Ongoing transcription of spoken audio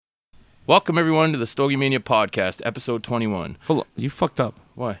Welcome, everyone, to the Stogie Mania Podcast, episode 21. Hold on. You fucked up.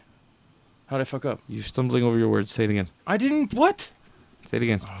 Why? How'd I fuck up? You're stumbling over your words. Say it again. I didn't... What? Say it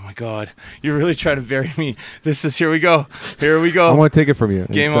again. Oh, my God. You're really trying to bury me. Here we go. Here we go. I want to take it from you.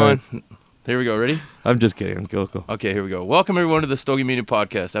 Game on. Here we go. Ready? I'm just kidding. Go. Okay, here we go. Welcome, everyone, to the Stogie Mania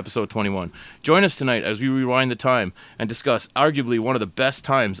Podcast, episode 21. Join us tonight as we rewind the time and discuss arguably one of the best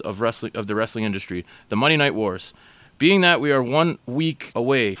times of the wrestling industry, the Monday Night Wars. Being that we are 1 week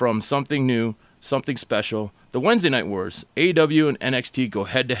away from something new, something special, the Wednesday Night Wars, AEW and NXT go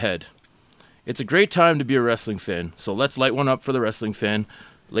head-to-head. It's a great time to be a wrestling fan, so let's light one up for the wrestling fan.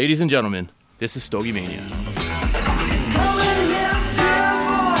 Ladies and gentlemen, this is Stogie Mania.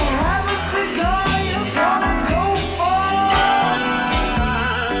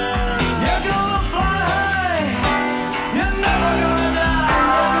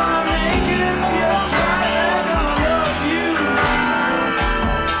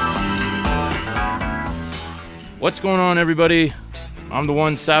 What's going on, everybody? I'm the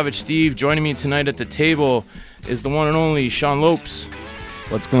one, Savage Steve. Joining me tonight at the table is the one and only Sean Lopes.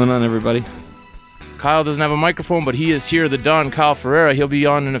 What's going on, everybody? Kyle doesn't have a microphone, but he is here, the Don, Kyle Ferreira. He'll be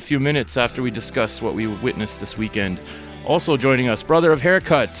on in a few minutes after we discuss what we witnessed this weekend. Also joining us, brother of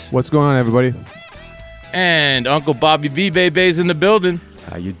Haircut. What's going on, everybody? And Uncle Bobby B. Bay's in the building.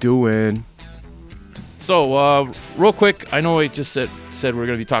 How you doing? So, real quick, I know I just said we're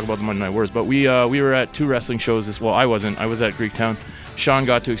going to be talking about the Monday Night Wars, but we were at 2 wrestling shows. I wasn't. I was at Greektown. Sean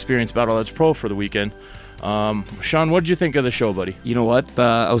got to experience Battle Edge Pro for the weekend. Sean, what did you think of the show, buddy? You know what?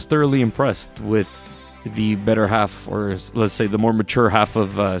 I was thoroughly impressed with the better half, or let's say the more mature half of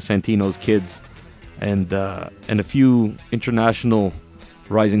Santino's kids, and a few international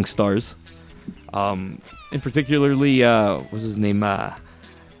rising stars. And particularly, what's his name?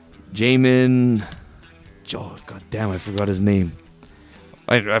 Jamin. Oh, God damn, I forgot his name.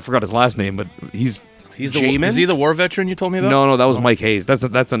 I forgot his last name, but he's Jamin? Is he the war veteran you told me about? No, that was Mike Hayes.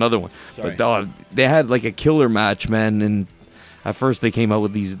 That's another one. Sorry. But they had like a killer match, man. And at first they came out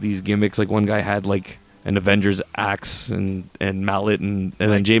with these gimmicks. Like one guy had like an Avengers axe and mallet, and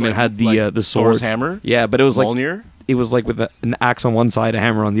then Jamin had the sword, Thor's hammer. Yeah, but it was Mjolnir? it was like with an axe on one side, a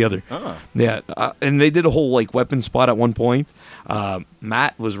hammer on the other. Oh. Yeah, and they did a whole like weapon spot at one point.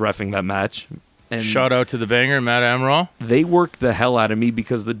 Matt was reffing that match. And Shout out to the banger, Matt Amaral. they worked the hell out of me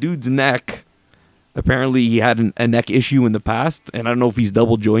because the dude's neck, apparently he had a neck issue in the past, and I don't know if he's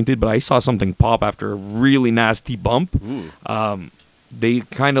double jointed, but I saw something pop after a really nasty bump. They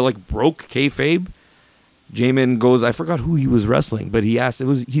kind of like broke kayfabe. Jamin goes, I forgot who he was wrestling, but he's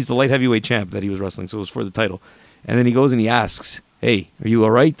the light heavyweight champ that he was wrestling, so it was for the title. And then he goes and he asks, hey, are you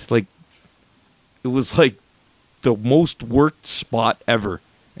all right? Like, it was like the most worked spot ever.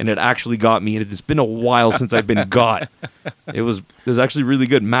 And it actually got me, and it's been a while since I've been got. It was actually really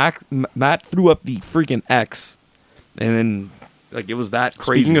good. Matt threw up the freaking X, and then like it was that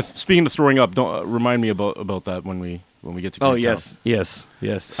crazy. Speaking of throwing up, don't remind me about that when we get to. Oh Greektown.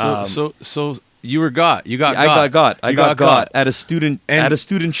 yes. So you were got. You got. I got got at a student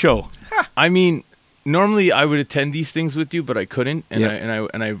show. I mean, normally I would attend these things with you, but I couldn't, and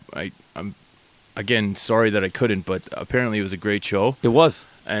Yeah. I'm again sorry that I couldn't. But apparently it was a great show. It was.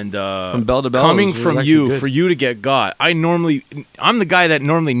 And from bell to bell, coming it was from actually you, good. for you to get got, I'm the guy that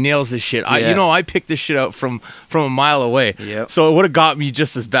normally nails this shit. I picked this shit out from a mile away. Yep. So it would have got me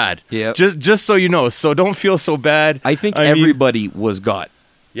just as bad. Yep. Just so you know. So don't feel so bad. I think mean, everybody was got.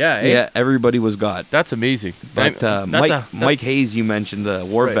 Yeah. Yeah, everybody was got. That's amazing. But Mike Hayes, you mentioned the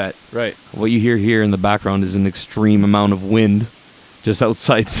war vet. Right. What you hear here in the background is an extreme amount of wind just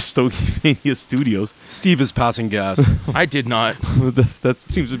outside the Stogie Mania studios. Steve is passing gas. I did not. That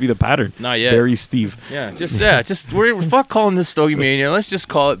seems to be the pattern. Not yet. Barry Steve. Just we're fuck calling this Stogie Mania. Let's just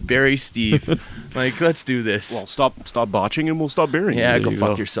call it Barry Steve. Like, let's do this. Well, stop botching and we'll stop burying. Yeah, you. go you fuck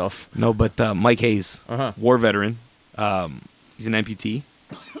go. yourself. No, but Mike Hayes, Uh-huh. war veteran. He's an amputee,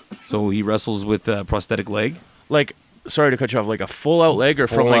 so he wrestles with a prosthetic leg. Like, sorry to cut you off. Like a full out leg or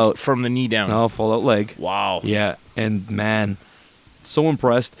Full out. from the knee down. No, full out leg. Wow. Yeah, and man, so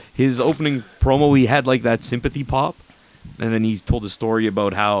impressed. His opening promo, he had like that sympathy pop, and then he told a story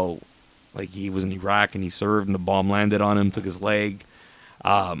about how like he was in Iraq and he served and the bomb landed on him, took his leg,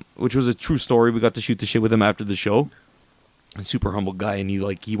 which was a true story. We got to shoot the shit with him after the show. A super humble guy, and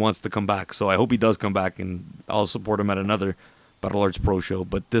he wants to come back. So I hope he does come back, and I'll support him at another Battle Arts Pro show.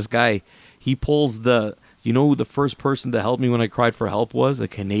 But this guy, he pulls the who the first person to help me when I cried for help was? A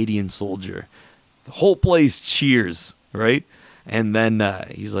Canadian soldier. The whole place cheers, right? And then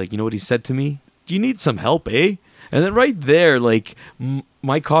he's like, you know what he said to me? Do you need some help, eh? And then right there, like,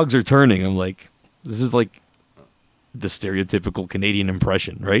 my cogs are turning. I'm like, this is like the stereotypical Canadian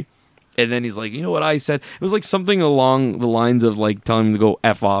impression, right? And then he's like, you know what I said? It was like something along the lines of like telling him to go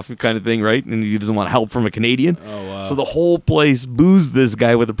F off kind of thing, right? And he doesn't want help from a Canadian. Oh, wow. So the whole place boos this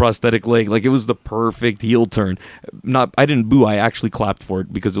guy with a prosthetic leg. Like it was the perfect heel turn. I didn't boo, I actually clapped for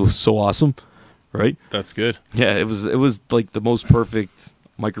it because it was so awesome, right? That's good. Yeah, it was like the most perfect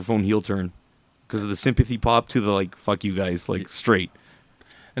microphone heel turn because of the sympathy pop to the like fuck you guys, like straight.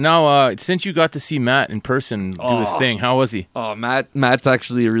 And now, since you got to see Matt in person do his thing, how was he? Oh, Matt's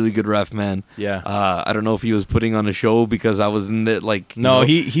actually a really good ref, man. Yeah. I don't know if he was putting on a show because I was in the like. No,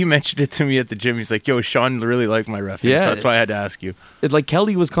 he mentioned it to me at the gym. He's like, "Yo, Sean really liked my ref." Yeah. So that's why I had to ask you. Like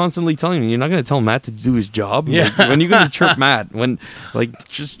Kelly was constantly telling me, "You're not going to tell Matt to do his job. Yeah. Like, when are you going to chirp Matt? When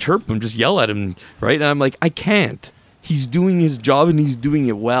just chirp him, just yell at him, right?" And I'm like, I can't. He's doing his job and he's doing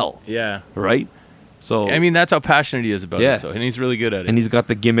it well, Yeah. right? So I mean, that's how passionate he is about Yeah. it. So, and he's really good at it. and he's got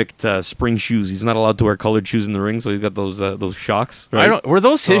the gimmicked spring shoes. He's not allowed to wear colored shoes in the ring, so he's got those shocks. Right? I don't. Were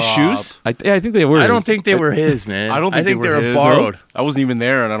those his Stop. shoes? I think they were. I don't his. think they were his, man. I don't think they were his. borrowed. I wasn't even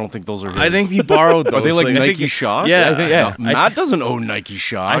there, and I don't think those are his. I think he borrowed those. Are they like I Nike think shots? Yeah, I think- yeah. No, Matt doesn't own Nike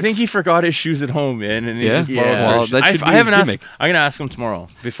shots. I think he forgot his shoes at home, man, and he Yeah? just borrowed Yeah. their Well, shoes. that should be I his haven't asked. gimmick. I'm gonna ask him tomorrow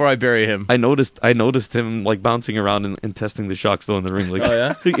before I bury him. I noticed him like bouncing around and testing the shocks though in the ring. Like,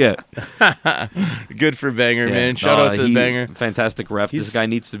 Oh, yeah. Good for Banger, Yeah. man. Shout out to the he- Banger. Fantastic ref. He's- This guy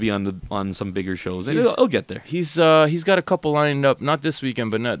needs to be on some bigger shows. And He's- he'll get there. He's got a couple lined up, not this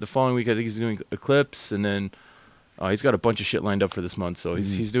weekend, but the following week. I think he's doing Eclipse, and then he's got a bunch of shit lined up for this month. So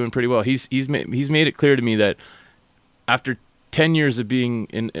he's doing pretty well. He's made it clear to me that after 10 years of being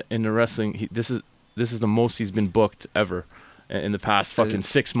in the wrestling, this is the most he's been booked ever in the past fucking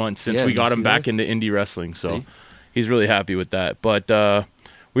 6 months since Yeah, we you got him see back that? into indie wrestling. So See? he's really happy with that. But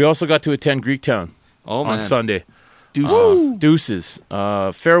we also got to attend Greektown Oh on man, Sunday. Deuces. Deuces.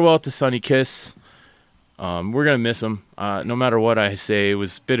 Farewell to Sonny Kiss. We're gonna miss him. No matter what I say, it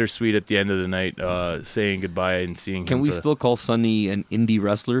was bittersweet at the end of the night, saying goodbye and seeing Can him. we for the- still call Sonny an indie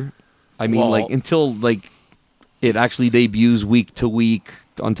wrestler? I mean, Well- like until like it actually debuts week to week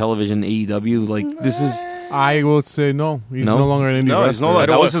on television, AEW. Like this is I will say no. He's No? no longer an indie No, wrestler. it's no.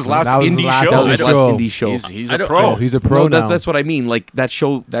 That was his last That was his indie last show. that was his last show. indie show. He's I a don't- pro. Oh, he's a pro no, now. that's what I mean. Like that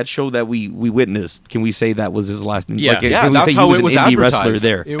show that we witnessed. Can we say that was his last? Yeah. like, Yeah, can we that's say how he was it was an indie wrestler advertised.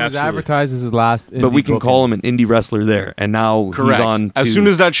 there. It was Absolutely. advertised as his last indie But we can booking. call him an indie wrestler there, and now Correct. he's on. As to- soon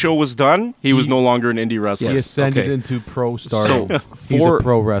as that show was done, he was no longer an indie He wrestler. Yes. ascended okay. into pro stardom. He's for- a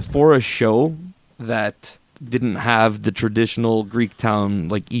pro wrestler. for a show that didn't have the traditional Greek town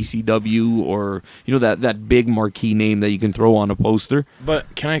like ECW or that big marquee name that you can throw on a poster.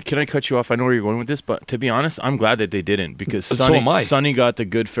 But can I cut you off? I know where you're going with this, but to be honest, I'm glad that they didn't because So am I. Sonny got the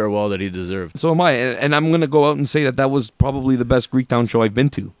good farewell that he deserved. So am I, and I'm gonna go out and say that was probably the best Greek town show I've been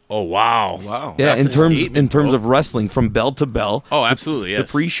to. Oh wow! Wow. Yeah, That's in a terms statement, bro. of wrestling, from bell to bell. Oh, absolutely. Yes.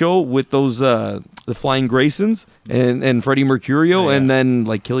 The pre-show with those the Flying Graysons and Freddie Mercurio, Yeah. and then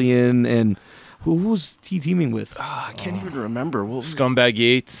like Killian and who was he teaming with? I can't even remember. What was Scumbag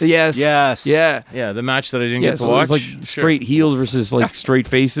Yates. Yes, Yes. yeah. Yeah, the match that I didn't Yeah, get to so watch. it was like Sure. straight heels versus like straight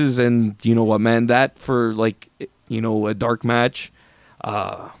faces, and you know what, man, that for like a dark match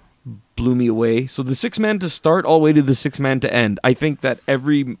blew me away. So the 6-man to start all the way to the 6-man to end. I think that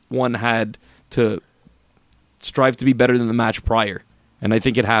everyone had to strive to be better than the match prior, and I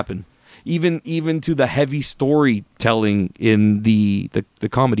think it happened. Even to the heavy storytelling in the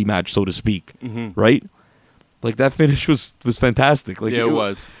comedy match, so to speak, right? Like that finish was fantastic. Like Yeah, it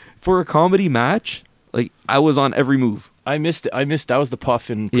was. for a comedy match. Like I was on every move. I missed it. That was the puff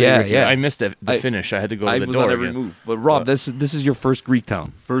and Yeah, yeah. I missed the I- finish. I had to go to I the was door on every again. move. But Rob, this is your first Greek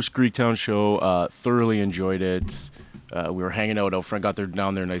town. First Greektown show. Thoroughly enjoyed it. We were hanging out front. Got there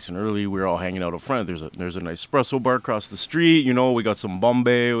down there nice and early. We were all hanging out front. There's a nice espresso bar across the street. We got some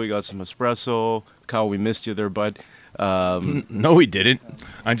Bombay. We got some espresso. Kyle, we missed you there, bud. No, we didn't.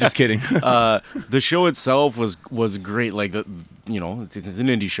 I'm just kidding. The show itself was great. Like it's an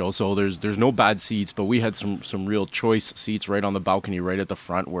indie show, so there's no bad seats, but we had some real choice seats right on the balcony, right at the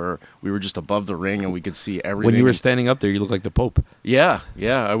front, where we were just above the ring and we could see everything. When you were standing up there, you looked like the Pope. Yeah.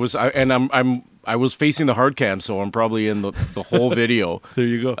 I was facing the hard cam, so I'm probably in the whole video. There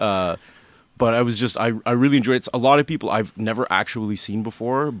you go. But I was just I really enjoyed it. A lot of people I've never actually seen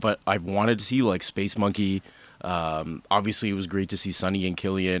before, but I've wanted to see, like Space Monkey. Obviously, it was great to see Sonny and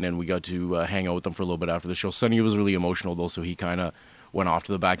Killian, and we got to hang out with them for a little bit after the show. Sonny was really emotional though, so he kind of went off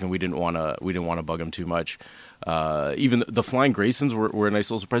to the back, and we didn't want to bug him too much. Even the Flying Graysons were a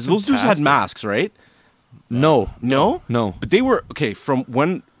nice little surprise. Those dudes had Fantastic. masks, right? No. No, No. but they were okay from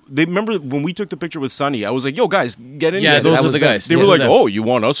when they remember when we took the picture with Sonny. I was like, "Yo, guys, get in Yeah, here." those That are was the them. guys. They Those were are like, them. "Oh, you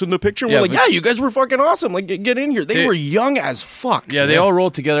want us in the picture?" Yeah, We're like, but- "Yeah, you guys were fucking awesome. Like, get in here." They were young as fuck. Yeah, they all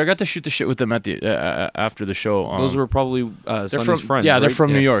rolled together. I got to shoot the shit with them at the after the show. Those were probably they're Sonny's from friends. Yeah, they're right?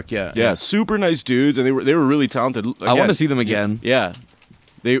 from New York. Yeah, Yeah, super nice dudes, and they were really talented. I want to see them again. Yeah,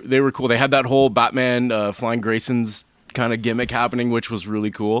 they were cool. They had that whole Batman Flying Graysons kind of gimmick happening, which was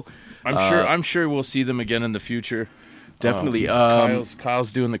really cool. I'm sure we'll see them again in the future. Definitely.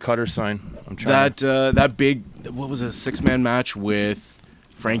 Kyle's doing the cutter sign. I'm trying. That big, what was it, a 6-man match with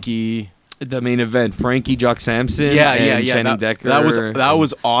Frankie? The main event, Frankie, Jock Sampson, and Channing Decker. That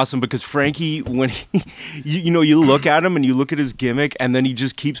was awesome because Frankie, when he, you look at him and you look at his gimmick, and then he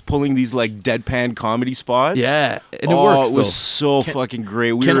just keeps pulling these like deadpan comedy spots. Yeah, and it works. It was so fucking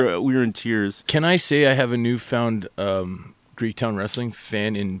great. We were in tears. Can I say I have a newfound Greektown Wrestling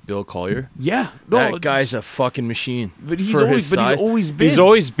fan in Bill Collier? Yeah, That guy's a fucking machine. But he's for always his size. been. He's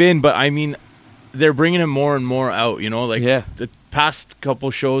always been. But I mean, they're bringing him more and more out. You know, like the past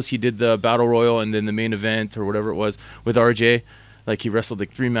couple shows, he did the Battle Royal and then the main event or whatever it was with RJ. Like he wrestled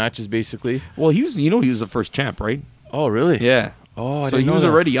like 3 matches basically. Well, he was the first champ, right? Oh, really? Yeah. Oh, I so didn't he know was that.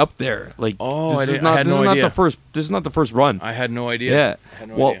 already up there. Like, Oh, this I is not had this no is not idea. the first. This is not the first run. I had no idea. Yeah. I had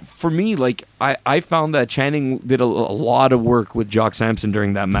no Well, idea. for me, like I found that Channing did a lot of work with Jock Sampson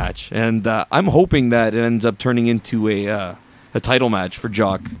during that match, and I'm hoping that it ends up turning into a title match for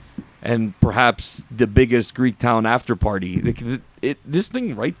Jock, and perhaps the biggest Greektown after party. This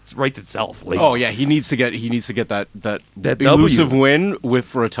thing writes itself. Like, Oh yeah, he needs to get that That elusive W. win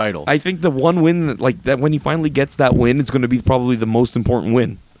for a title. I think the one win, like that, when he finally gets that win, it's going to be probably the most important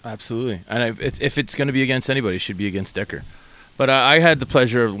win. Absolutely. And if it's going to be against anybody, it should be against Decker. But I had the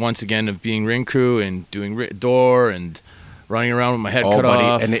pleasure of, once again, of being ring crew and doing door and running around with my head cut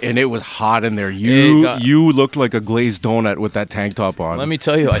off. and it was hot in there. It You looked like a glazed donut with that tank top on. Let me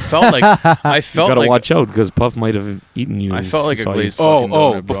tell you, I felt like You got to watch out because Puff might have eaten you. I felt like a Saw you. glazed fucking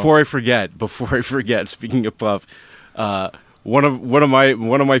donut, bro. before I forget. Speaking of Puff, one of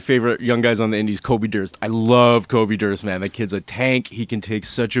my favorite young guys on the Indies, Kobe Durst. I love Kobe Durst, man. That kid's a tank. He can take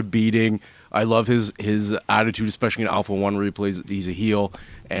such a beating. I love his attitude, especially in Alpha One where he plays. He's a heel,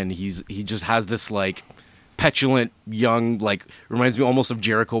 and he just has this like petulant young, like, reminds me almost of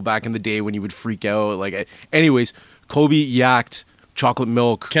Jericho back in the day when he would freak out. Like, anyways, Kobe yacked chocolate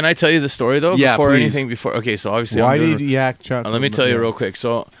milk. Can I tell you the story though? Yeah, please. Okay, so obviously, Why did Yak chocolate? let me tell you real quick.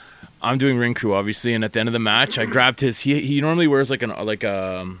 So I'm doing ring crew, obviously, and at the end of the match, I grabbed his. He normally wears like a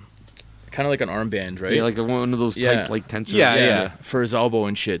kind of like an armband, right? Yeah, like one of those Yeah. tight, like tensor. Yeah. for his elbow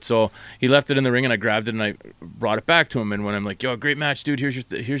and shit. So he left it in the ring, and I grabbed it and I brought it back to him. And when I'm like, "Yo, great match, dude.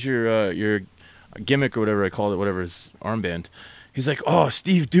 Here's your gimmick or whatever I called it, whatever his armband." He's like, "Oh,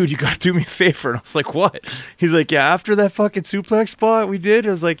 Steve, dude, you gotta do me a favor." And I was like, "What?" He's like, "Yeah, after that fucking suplex spot we did."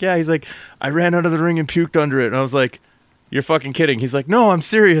 I was like, "Yeah." He's like, "I ran out of the ring and puked under it." And I was like, "You're fucking kidding." He's like, "No, I'm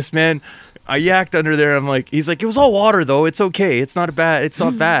serious, man. I yacked under there." He's like, "It was all water though. It's okay. It's not bad.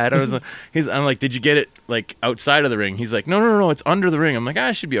 I'm like, "Did you get it like outside of the ring?" He's like, No, it's under the ring." I'm like,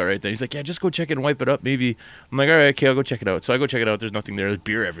 "I should be all right then." He's like, "Yeah, just go check it and wipe it up maybe." I'm like, "All right, okay, I'll go check it out." So I go check it out. There's nothing there. There's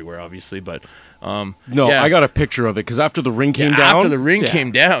beer everywhere, obviously, but No, yeah. I got a picture of it because after the ring came down, After the ring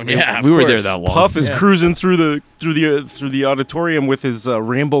came down, yeah, we of were there course. that long. Puff is cruising through the auditorium with his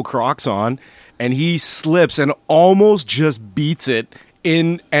rainbow Crocs on, and he slips and almost just beats it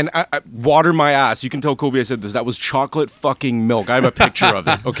in. And I water my ass. You can tell Kobe I said this. That was chocolate fucking milk. I have a picture of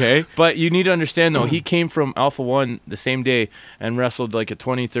it. Okay. But you need to understand, though, he came from Alpha One the same day and wrestled like a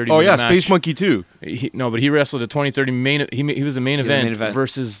 20, 30 Oh minute yeah, match. Space Monkey too. But he wrestled a 20, 30 main. He was the main was the event, main event.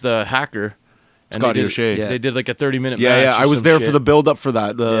 versus the Hacker. And Scotty they O'Shea. did, they did like a 30-minute Yeah, match. yeah. or I was some there shit. for the build up for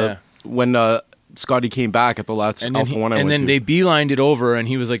that. Yeah. When Scotty came back at the last And then, Alpha One I and went then to. they beelined it over, and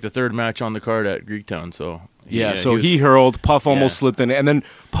he was like the third match on the card at Greektown. So So he was- hurled. Puff almost Yeah. slipped in it, and then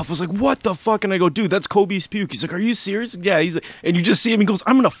Puff was like, "What the fuck?" And I go, "Dude, that's Kobe's puke." He's like, "Are you serious?" Yeah. He's like, and you just see him. He goes,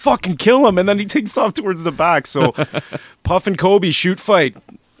 "I'm gonna fucking kill him," and then he takes off towards the back. So Puff and Kobe shoot fight.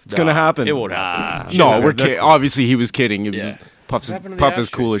 It's gonna happen. It won't happen. No, we're kidding. Obviously, he was kidding. It was Yeah. Puff's, happened to the Puff is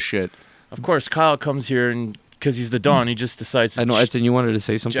Astros? cool as shit. Of course, Kyle comes here and because he's the Don, he just decides. To I know, Edson, you wanted to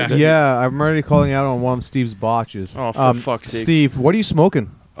say something. Jack- there? Yeah, I'm already calling out on one of Steve's botches. Oh, for fuck's sake. Steve, what are you smoking?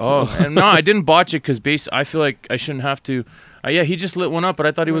 Oh, and no, I didn't botch it because I feel like I shouldn't have to. Yeah, he just lit one up, but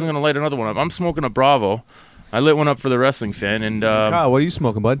I thought he wasn't going to light another one up. I'm smoking a Bravo. I lit one up for the wrestling fan, and Kyle, what are you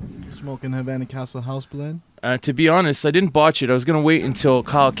smoking, bud? Smoking Havana Castle House Blend. to be honest, I didn't botch it. I was going to wait until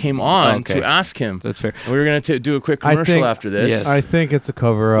Kyle came on Okay. to ask him. That's fair. And we were going to do a quick I commercial think- after this. Yes. I think it's a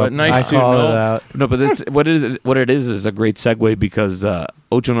cover up. But nice I to call know. it out. No, but that's, what it is a great segue because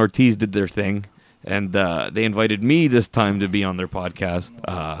Ocho and Ortiz did their thing, and they invited me this time to be on their podcast.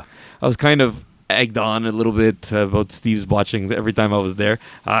 I was kind of egged on a little bit about Steve's botching every time I was there.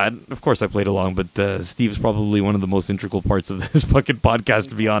 Of course, I played along, but Steve's probably one of the most integral parts of this fucking podcast,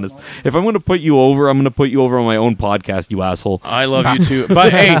 to be honest. If I'm going to put you over, I'm going to put you over on my own podcast, you asshole. I love you too.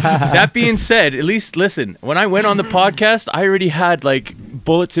 But hey, that being said, at least listen, when I went on the podcast, I already had like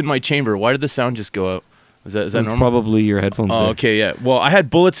bullets in my chamber. Why did the sound just go out? Is that normal? Probably your headphones. Oh, there. okay, yeah. Well, I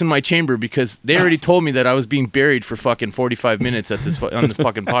had bullets in my chamber because they already told me that I was being buried for fucking 45 minutes at this on this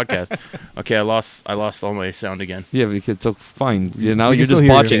fucking podcast. Okay, I lost all my sound again. Yeah, because it's fine. Now We you're can still just hear you.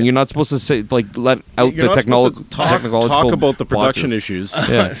 botching. You're not supposed to say let out You're the not supposed to technological talk about the production botches. issues.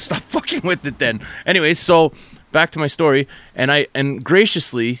 Yeah. Stop fucking with it then. Anyway, so back to my story, and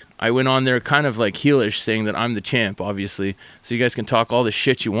graciously I went on there kind of like heelish, saying that I'm the champ, obviously, so you guys can talk all the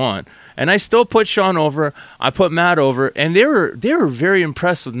shit you want. And I still put Sean over. I put Matt over, and they were very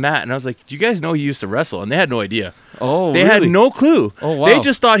impressed with Matt. And I was like, "Do you guys know he used to wrestle?" And they had no idea. Oh, They had no clue. Oh, wow. They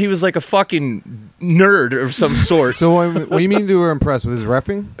just thought he was like a fucking nerd of some sort. So what do you mean they were impressed with his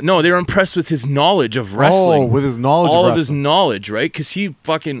reffing? No, they were impressed with his knowledge of wrestling. Oh, with his knowledge all of of his wrestling. knowledge, right? Because he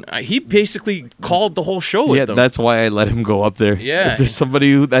basically called the whole show with Yeah, them. that's why I let him go up there. Yeah. If there's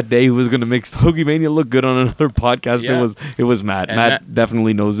somebody that day who was going to make Stogie Mania look good on another podcast, Yeah. it was Matt. And Matt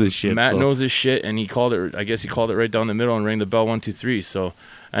definitely knows his shit. Matt so. knows his shit, and he called it. I guess he called it right down the middle and rang the bell 1, 2, 3. So,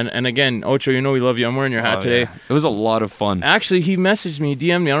 and again, Ocho, you know we love you. I'm wearing your hat Oh, today. yeah. It was a lot of fun. Actually, he messaged me,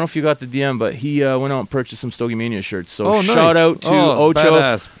 DM'd me. I don't know if you got the DM, but he went out and purchased some Stogie Mania shirts. So Oh, shout nice. out to Oh, Ocho.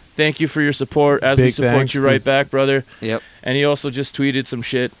 badass. Thank you for your support. As we Big support thanks, you right Steve. back, brother. Yep. And he also just tweeted some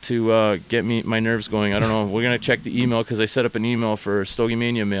shit to get my nerves going. I don't know. We're gonna check the email because I set up an email for Stogie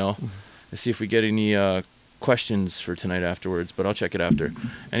Mania mail to see if we get any questions for tonight afterwards. But I'll check it after.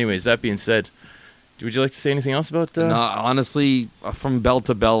 Anyways, that being said, would you like to say anything else about? No, honestly, from bell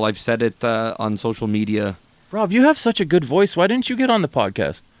to bell, I've said it on social media. Rob, you have such a good voice. Why didn't you get on the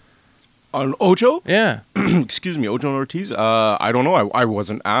podcast? On Ocho? Yeah, Excuse me, Ocho Ortiz? I don't know. I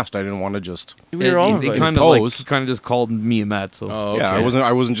wasn't asked. I didn't want to just... we were all He invited. kind of Pose. just called me and Matt. So. Oh, Yeah, okay.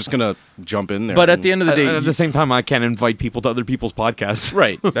 I wasn't just going to jump in there. But at the end of the day, At the same time, I can't invite people to other people's podcasts.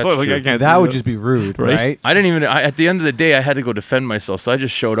 Right, that's So, true. I can't That do would just be rude, Right? right? I didn't even. At the end of the day, I had to go defend myself, so I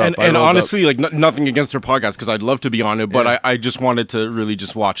just showed up. And, I and rolled up. honestly, like nothing against their podcast because I'd love to be on it, but Yeah. I just wanted to really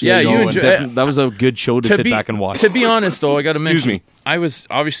just watch. Yeah, the you show and- enjoy- That was a good show to sit back and watch. To be honest, though, I got to Excuse mention, me. I was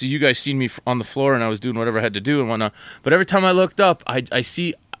obviously you guys seen me on the floor, and I was doing whatever I had to do and whatnot. But every time I looked up, I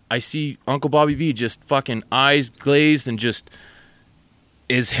see Uncle Bobby V just fucking eyes glazed and just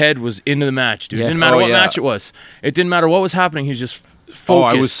his head was into the match, dude. Yeah. It didn't matter Oh, what yeah. match it was. It didn't matter what was happening. He was just focused. Oh,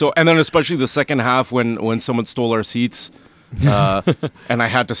 I was so, and then especially the second half when someone stole our seats, and I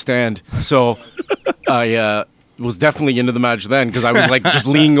had to stand. So I was definitely into the match then because I was like just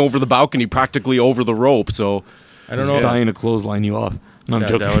leaning over the balcony, practically over the rope. So I don't He's know. dying to clothesline you off. No, I'm That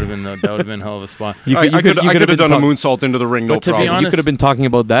joking. would have been a hell of a spot. I could have done a talk- moonsault into the ring. No But to be problem. honest- You could have been talking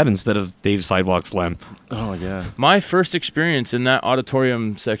about that instead of Dave's sidewalk slam. Oh yeah. My first experience in that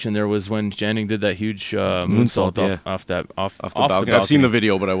auditorium section there was when Janning did that huge moonsault Moonsault, off the Off the balcony. I've seen the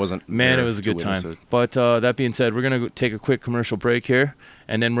video, but I wasn't. Man, there it was a to good witness time. it. But that being said, we're gonna take a quick commercial break here,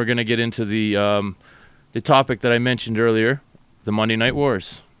 and then we're gonna get into the topic that I mentioned earlier, the Monday Night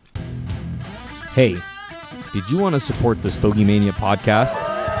Wars. Hey, did you want to support the Stogie Mania podcast?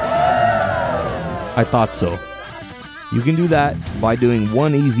 I thought so. You can do that by doing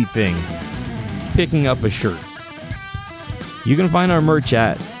one easy thing: picking up a shirt. You can find our merch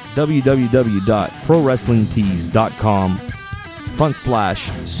at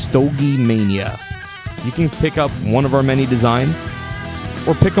www.prowrestlingtees.com/Stogie Mania. You can pick up one of our many designs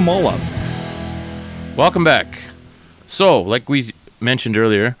or pick them all up. Welcome back. So, like we mentioned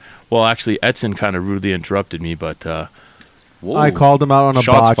earlier, well, actually, Edson kind of rudely interrupted me, but Whoa. I called him out on a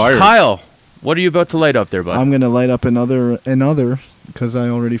Shots botch. fired. Kyle, what are you about to light up there, bud? I'm gonna light up another because I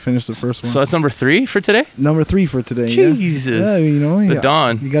already finished the first one. So that's number 3 for today? Number 3 for today. Jesus. Yeah, you know, The yeah.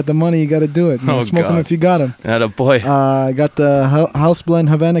 Dawn. You got the money, you got to do it. Oh, Smoke them God. if you got them. Atta boy. I got the House Blend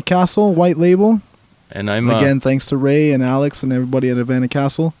Havana Castle white label. And I'm Again, thanks to Ray and Alex and everybody at Havana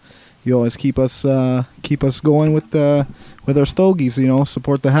Castle. You always keep us going with our stogies. You know,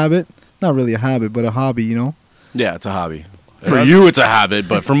 support the habit. Not really a habit, but a hobby. You know, Yeah, it's a hobby. For you, it's a habit,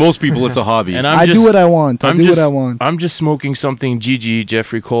 but for most people, it's a hobby. and I do what I want. I I'm do just- what I want. I'm just smoking something Gigi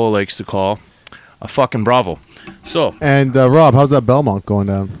Jeffrey Cole likes to call a fucking Bravo. So, And Rob, how's that Belmont going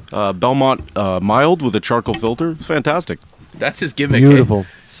down? Belmont mild with a charcoal filter. It's fantastic. that's his gimmick. eh? Beautiful.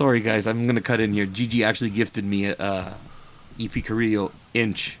 Sorry, guys, I'm gonna cut in here. Gigi actually gifted me a EP Carrillo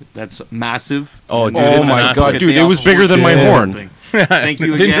inch. That's massive. Oh, dude, Oh it's my massive. God, dude, it was Off bigger than my Shit. horn. Thank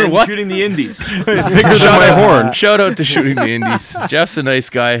you Didn't hear again. what? Shooting the indies. It's bigger than my horn. Shout out to Shooting the Indies. Jeff's a nice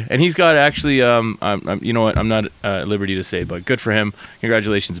guy, and he's got actually, you know what? I'm not at liberty to say, but good for him.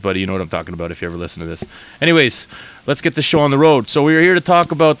 Congratulations, buddy. You know what I'm talking about if you ever listen to this. Anyways, let's get the show on the road. So we are here to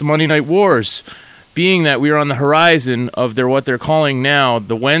talk about the Monday Night Wars, being that we are on the horizon of what they're calling now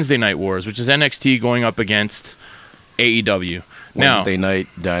the Wednesday Night Wars, which is NXT going up against AEW. Wednesday Night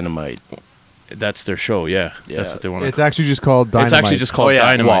Dynamite. That's their show, yeah. That's Yeah. what they want. It's actually just called Dynamite. It's actually just called Oh, yeah.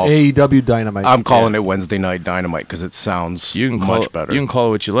 Dynamite. Wow. AEW Dynamite. I'm calling it Wednesday Night Dynamite because it sounds You can call much it, better. You can call it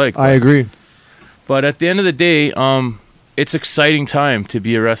what you like. I agree. But at the end of the day, it's exciting time to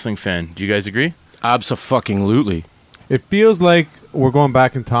be a wrestling fan. Do you guys agree? Abso-fucking-lutely. It feels like we're going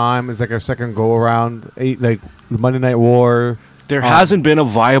back in time. It's like our second go around. Like the Monday Night War. There hasn't been a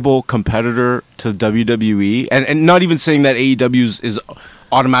viable competitor to WWE, and not even saying that AEW is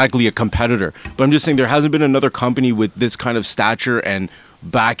automatically a competitor, but I'm just saying there hasn't been another company with this kind of stature and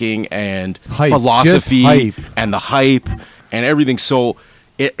backing and Hype. philosophy Just hype. and the hype and everything. So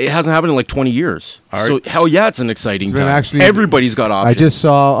it hasn't happened in like 20 years. All right. So hell yeah, it's an exciting It's been time. actually- Everybody's got options. I just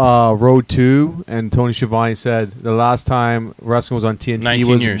saw Road 2, and Tony Schiavone said the last time wrestling was on TNT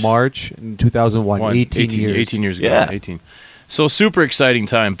 19 was years. March in 2001. 18 years. 18 years ago. Yeah. 18. So super exciting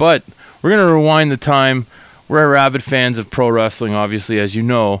time. But we're going to rewind the time. We're rabid fans of pro wrestling, obviously, as you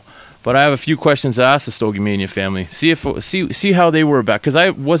know. But I have a few questions to ask the Stogie Mania family. See how they were back. Because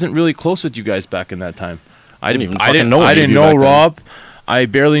I wasn't really close with you guys back in that time. I didn't even fucking know any of you know back then. Rob. I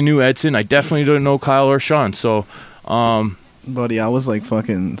barely knew Edson. I definitely didn't know Kyle or Sean. So, Buddy, I was like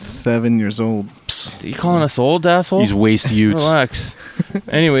fucking 7 years old. you calling us old, asshole? These waste youths. Relax.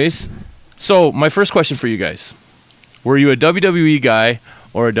 Anyways, so my first question for you guys. Were you a WWE guy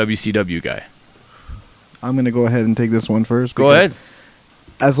or a WCW guy? I'm gonna go ahead and take this one first. Go because ahead.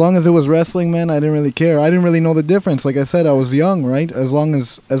 As long as it was wrestling, man, I didn't really care. I didn't really know the difference. Like I said, I was young, right? As long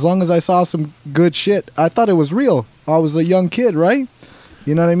as I saw some good shit, I thought it was real. I was a young kid, right?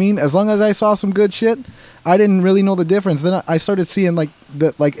 You know what I mean? As long as I saw some good shit, I didn't really know the difference. Then I started seeing like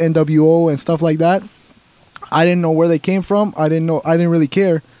NWO and stuff like that. I didn't know where they came from. I didn't really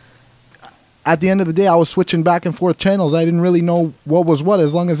care. At the end of the day, I was switching back and forth channels. I didn't really know what was what.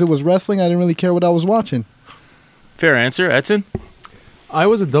 As long as it was wrestling, I didn't really care what I was watching. Fair answer, Edson. I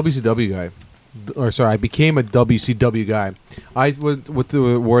was a WCW guy. I became a WCW guy. I went with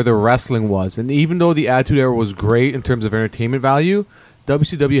where the wrestling was. And even though the Attitude Era was great in terms of entertainment value,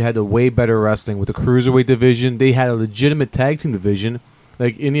 WCW had a way better wrestling with the Cruiserweight division. They had a legitimate tag team division.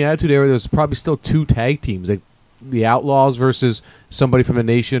 Like in the Attitude Era, there was probably still 2 tag teams. Like the Outlaws versus somebody from the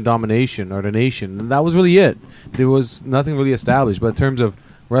Nation of Domination or the Nation. And that was really it. There was nothing really established. But in terms of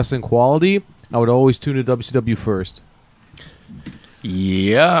wrestling quality, I would always tune to WCW first.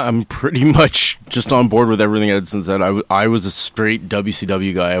 Yeah, I'm pretty much just on board with everything Edson said. I was a straight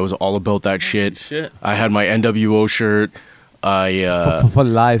WCW guy. I was all about that shit. Shit. I had my NWO shirt. For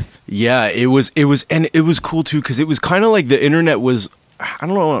life. Yeah, it was cool too because it was kind of like the internet was. I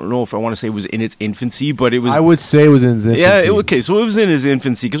don't know if I want to say it was in its infancy, but it was. I would say it was in its infancy. Yeah, okay, so it was in its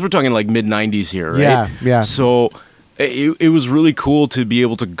infancy because we're talking like mid '90s here, right? Yeah. So it was really cool to be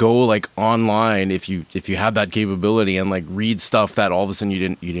able to go like online if you had that capability and like read stuff that all of a sudden you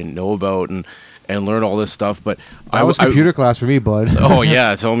didn't know about and learn all this stuff. But That was computer class for me, bud. Oh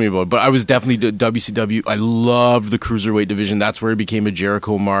yeah, tell me about it. But I was definitely WCW. I loved the Cruiserweight division. That's where it became a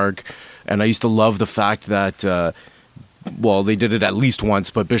Jericho mark. And I used to love the fact that well, they did it at least once,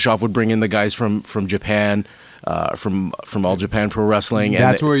 but Bischoff would bring in the guys from Japan, from All Japan Pro Wrestling.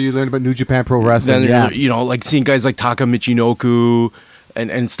 That's and where you learned about New Japan Pro Wrestling. then Yeah. you know, like seeing guys like Taka Michinoku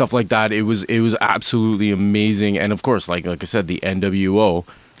and stuff like that. It was absolutely amazing. And of course, like I said, the NWO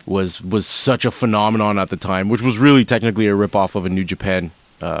was such a phenomenon at the time, which was really technically a ripoff of a New Japan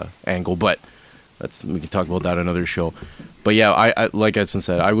angle. But we can talk about that another show. But yeah, I like Edson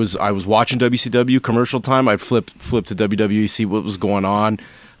said, I was watching WCW commercial time. I'd flip to WWE, see what was going on.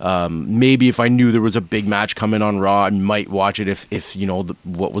 Maybe if I knew there was a big match coming on Raw, I might watch it. If you know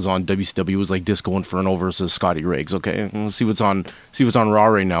what was on WCW was like Disco Inferno versus Scotty Riggs. Okay, we'll see what's on Raw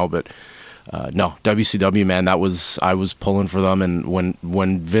right now. But no, WCW, man, I was pulling for them. And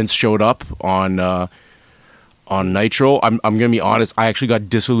when Vince showed up on Nitro, I'm gonna be honest, I actually got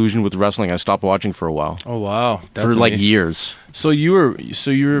disillusioned with wrestling. I stopped watching for a while. Oh wow. For like amazing. years. So you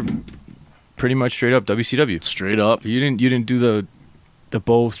were pretty much straight up WCW. Straight up. You didn't do the the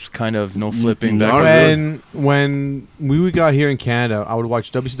both kind of no flipping back? Not and forth? when we got here in Canada, I would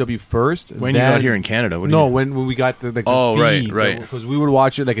watch WCW first. When you got here in Canada? What do No, you mean? when we got the Oh, right. because we would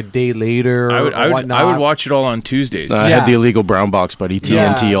watch it like a day later. I would whatnot. watch it all on Tuesdays. I Yeah. had the illegal brown box, buddy.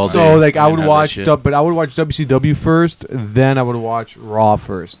 TNT all day. So like I I didn't would have watch, that shit. but I would watch WCW first, then I would watch Raw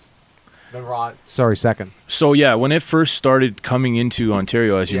first. Then Raw, sorry, second. So yeah, when it first started coming into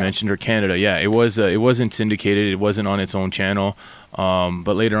Ontario, as you Yeah. mentioned, or Canada, yeah, it wasn't syndicated. It wasn't on its own channel.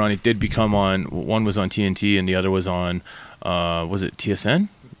 But later on, it did become on. One was on TNT, and the other was on. Was it TSN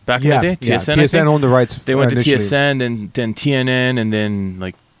back in the day? TSN. I TSN think? owned the rights. They went to initially. TSN, and then TNN, and then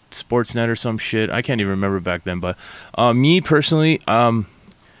like Sportsnet or some shit. I can't even remember back then. But me personally,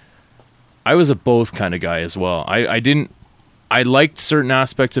 I was a both kind of guy as well. I liked certain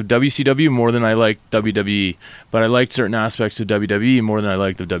aspects of WCW more than I liked WWE, but I liked certain aspects of WWE more than I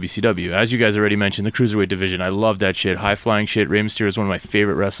liked of WCW. As you guys already mentioned, the Cruiserweight division, I love that shit. High-flying shit. Rey Mysterio is one of my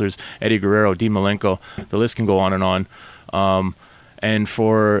favorite wrestlers. Eddie Guerrero, Dean Malenko. The list can go on and on. And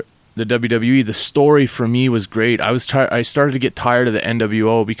for the WWE, the story for me was great. I started to get tired of the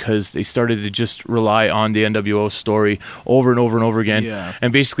NWO because they started to just rely on the NWO story over and over and over again. Yeah.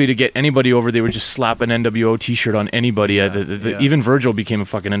 And basically, to get anybody over, they would just slap an NWO T-shirt on anybody. Even Virgil became a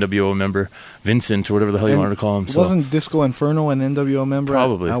fucking NWO member, Vincent or whatever the hell you And wanted to call him. So Wasn't Disco Inferno an NWO member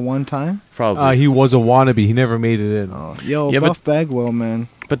Probably. at one time? probably. He was a wannabe. He never made it in. Oh, yo, Yeah, but- Buff Bagwell, man.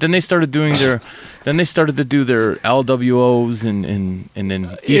 But then they started doing their, then they started to do their LWOs and then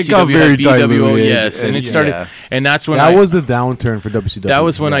It ECW got very had BWO, diluted, yes, and and it started, yeah. and that's when That was the downturn for WCW. that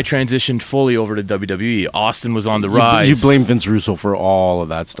was when I yes. transitioned fully over to WWE. Austin was on the You rise. blame Vince Russo for all of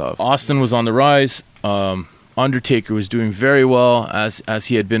that stuff. Austin was on the rise. Undertaker was doing very well as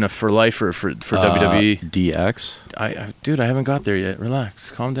he had been a for lifer for WWE. DX. Dude, I haven't got there yet. Relax,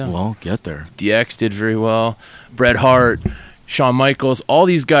 calm down. Well, get there. DX did very well. Bret Hart, Shawn Michaels, all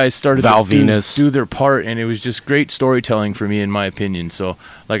these guys started Val to Venis. do their part, and it was just great storytelling for me, in my opinion. So,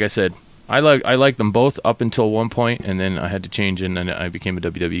 like I said, I like them both up until one point, and then I had to change, and then I became a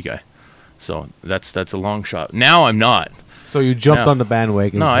WWE guy. So that's a long shot. Now I'm not. So you jumped No. on the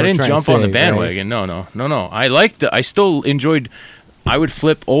bandwagon. No, is I what didn't you're trying to jump on the say, bandwagon. No. I liked it. I still enjoyed. I would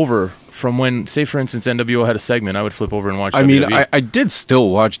flip over from when, say, for instance, NWO had a segment. I would flip over and watch. I mean, WWE. I did still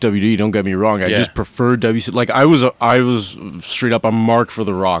watch WWE. Don't get me wrong. I Yeah. just prefer WC. Like I was straight up a mark for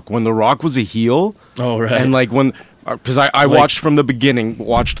The Rock when The Rock was a heel, oh right. and like when because I watched from the beginning,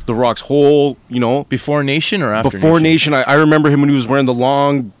 watched The Rock's whole before Nation or after before Nation. I remember him when he was wearing the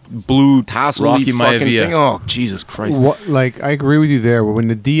long blue tassel Rocky fucking Maivia. thing. Oh Jesus Christ! What, like I agree with you there. When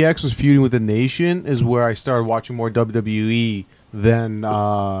the DX was feuding with the Nation, is where I started watching more WWE than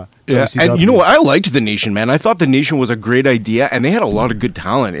Yeah, WCW. and you know what? I liked the Nation, man. I thought the Nation was a great idea, and they had a lot of good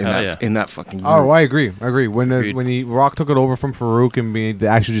talent in Hell that yeah. in that fucking. Oh, group. I agree. When Agreed. Rock took it over from Farouk and made the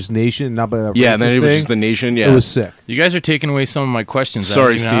actual just Nation, not a Yeah, and then racist it was thing, just the Nation. Yeah, It was sick. You guys are taking away some of my questions.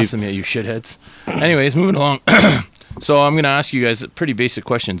 Sorry, I haven't even asked Steve. them yet, you shitheads. Anyways, moving along. So I'm going to ask you guys pretty basic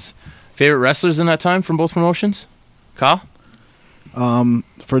questions. Favorite wrestlers in that time from both promotions? Kyle?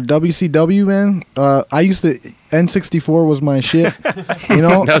 For WCW, man, I used to N64 was my shit. You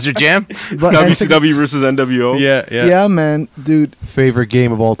know, That was your jam? but WCW versus NWO. yeah, man, dude. Favorite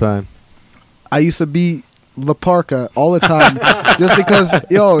game of all time. I used to be La Parka all the time, just because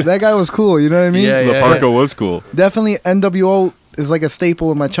that guy was cool. You know what I mean? Yeah, La yeah. Parka was cool. Definitely NWO is like a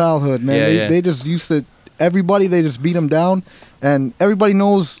staple of my childhood, man. Yeah, yeah. They just used to everybody. They just beat them down, and everybody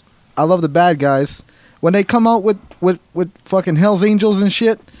knows I love the bad guys. When they come out with fucking Hell's Angels and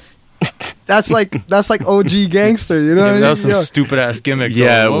shit, that's like OG gangster. You know what I mean? That was some Yeah. stupid ass gimmick.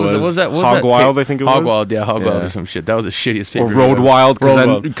 Yeah, though. it What was. was that? What was Hog that? Wild, I think it was. Hog Wild, yeah, Hog Wild Yeah. or some shit. That was the shittiest Or pay-per-view Road ever. Wild,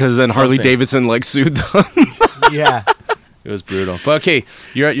 Road because then Harley Something. Davidson like sued them. Yeah. It was brutal. But okay,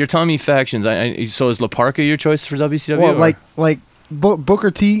 you're telling me factions. So is La Parka your choice for WCW? Well, or- like Booker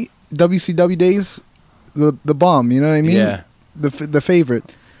T, WCW days, the bomb. You know what I mean? Yeah. The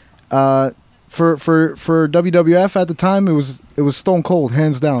favorite. For WWF at the time, it was Stone Cold,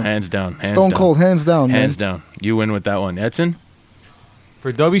 hands down. Hands down. Hands Stone down. Cold, hands down, Hands man. down. You win with that one. Edson?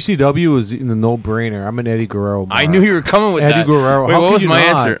 For WCW, it was the no-brainer. I'm an Eddie Guerrero. I bar. knew you were coming with Eddie that. Guerrero. Wait, How what could was you my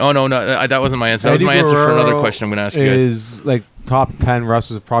not? answer? Oh, no, that wasn't my answer. That was Eddie my answer for another Guerrero question I'm going to ask you guys. Is like top 10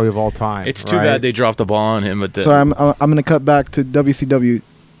 wrestlers probably of all time. It's too right? bad they dropped the ball on him. But So I'm gonna cut back to WCW.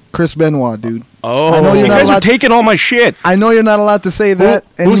 Chris Benoit, dude. oh, I know you're You not guys are allowed- taking all my shit. I know you're not allowed to say that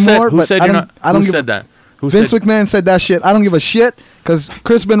who said, anymore, who but said I you're don't. not? I don't who give. said that? Who Vince said? McMahon said that shit. I don't give a shit because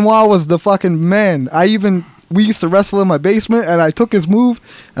Chris Benoit was the fucking man. I even we used to wrestle in my basement, and I took his move,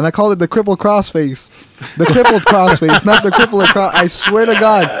 and I called it the crippled crossface. The crippled crossface, not the crippled cross. I swear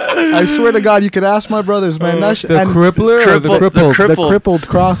to God, you could ask my brothers, man. That The crippler or the crippled? The crippled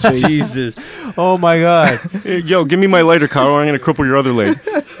crossface. Jesus. Oh my god. Hey, yo, give me my lighter, Kyle. I'm gonna cripple your other leg.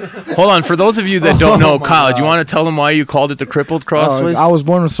 Hold on. For those of you that don't know, Kyle, do you want to tell them why you called it the crippled crossface? I was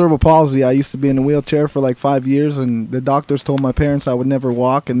born with cerebral palsy. I used to be in a wheelchair for like 5 years, and the doctors told my parents I would never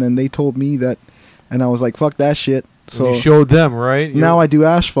walk, and then they told me that, and I was like, fuck that shit. So you showed them, right? now I do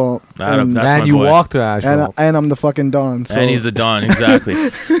asphalt, That's and my you boy. walk to Asheville. and I'm the fucking Don. So. And he's the Don, exactly.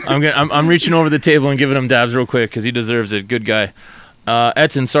 I'm reaching over the table and giving him dabs real quick because he deserves it. Good guy.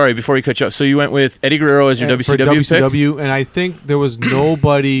 Edson, sorry, before we cut you off. So you went with Eddie Guerrero as your And for WCW pick? WCW, and I think there was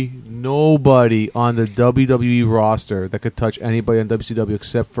nobody on the WWE roster that could touch anybody on WCW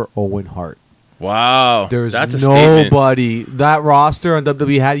except for Owen Hart. Wow. There's That's a statement. nobody. That roster on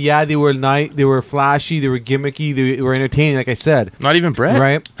WWE had, they were flashy, they were gimmicky, they were entertaining, like I said. Not even Brett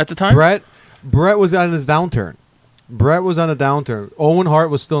Right. at the time? Brett was on his downturn. Owen Hart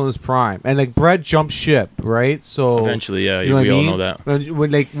was still in his prime, and like Brett jumped ship, right? So Eventually, yeah, you know what we I all mean? know that. And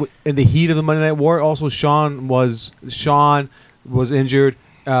when in the heat of the Monday Night War, also Sean was injured.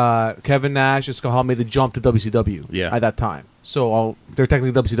 Kevin Nash and Scott Hall made the jump to WCW Yeah. at that time. So they're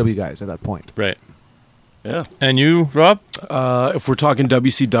technically WCW guys at that point. Right. Yeah. And you, Rob? If we're talking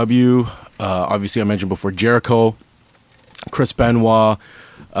WCW, obviously I mentioned before Jericho, Chris Benoit,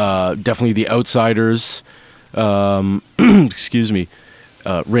 definitely the Outsiders. Excuse me,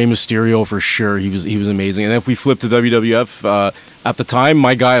 Rey Mysterio for sure. He was amazing. And then if we flip to WWF, at the time,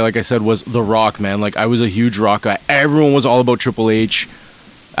 my guy, like I said, was The Rock. Man, like I was a huge Rock guy. Everyone was all about Triple H.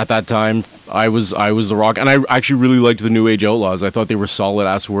 At that time, I was The Rock, and I actually really liked the New Age Outlaws. I thought they were solid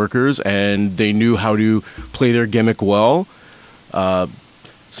ass workers, and they knew how to play their gimmick well.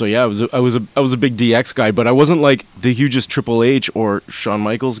 So yeah, I was a big DX guy, but I wasn't like the hugest Triple H or Shawn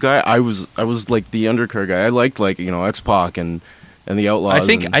Michaels guy. I was like the undercard guy. I liked X-Pac and the Outlaws.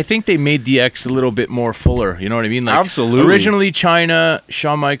 I think they made DX a little bit more fuller. You know what I mean? Like, Absolutely. Originally, China,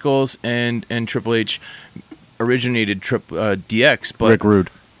 Shawn Michaels, and Triple H originated DX, but Rick Rude.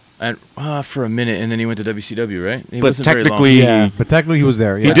 and for a minute, and then he went to WCW, right? He But wasn't very long. technically, Yeah, but technically he was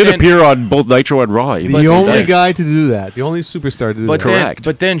there. he Yeah. did And- appear on both Nitro and Raw. He the was only nice. guy to do that. The only superstar to do But that. then, Correct.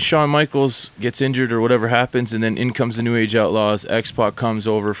 but then Shawn Michaels gets injured or whatever happens, and then in comes the New Age Outlaws. X-Pac comes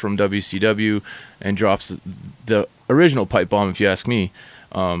over from WCW and drops the original pipe bomb, if you ask me.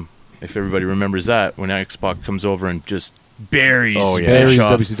 If everybody remembers that, when X-Pac comes over and just buries, Oh, yeah. Barry's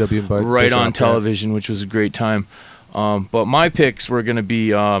Bischoff WCW and Bud- right Bischoff, on yeah. television, which was a great time. But my picks were going to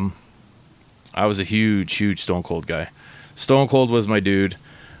be, I was a huge Stone Cold guy. Stone Cold was my dude.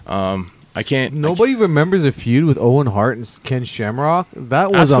 I can't. Nobody remembers a feud with Owen Hart and Ken Shamrock.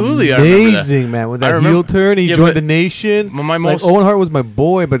 That was Absolutely, I remember that. amazing, man. With I that remember- heel turn, he Yeah, joined but the Nation. my Like, most- Owen Hart was my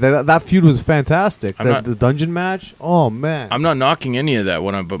boy, but that feud was fantastic. I'm not- The dungeon match. Oh man, I'm not knocking any of that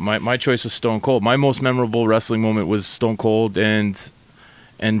but my choice was Stone Cold. My most memorable wrestling moment was Stone Cold and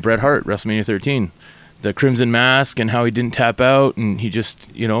Bret Hart, WrestleMania 13. The Crimson Mask and how he didn't tap out, and he just,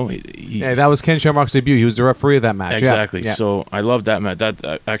 yeah, that was Ken Shamrock's debut. He was the referee of that match. Yeah, exactly. yeah. So I love that match.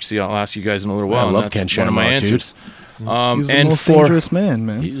 That actually, I'll ask you guys in a little while. I and love that's Ken one of my Shamrock, dude. answers. He's the And most for dangerous man,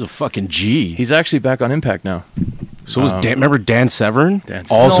 man. He was a fucking G. he's actually back on Impact now. So was remember Dan Severn? Dan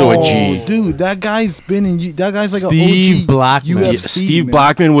Severn. Also No, a G. dude. That guy's been in. That guy's like Steve an OG Blackman. UFC, Yeah, Steve man.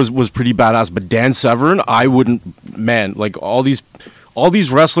 Blackman was pretty badass, but Dan Severn, I wouldn't. Man, like all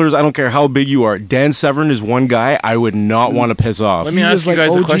these wrestlers, I don't care how big you are. Dan Severn is one guy I would not want to piss off. Let me He ask was you like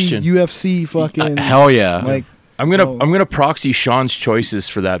guys a OG question. UFC fucking Hell yeah. like. I'm gonna proxy Sean's choices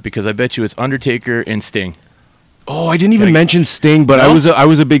for that because I bet you it's Undertaker and Sting. Oh, I didn't even Like- mention Sting, but No? I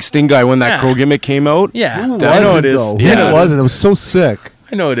was a big Sting guy when that Yeah. Crow gimmick came out. Yeah, Who I know wasn't, it is. though? Yeah, it wasn't. It was so sick.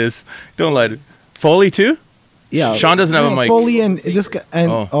 I know it is. Don't lie to Foley too. Yeah, Sean doesn't have a mic. Foley and this guy. And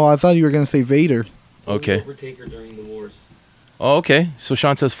Oh. I thought you were gonna say Vader. Okay. Overtaker during the wars. Oh, okay. So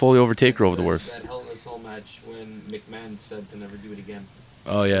Sean says Foley over Taker over the worst. That Hell in a Cell match when McMahon said to never do it again.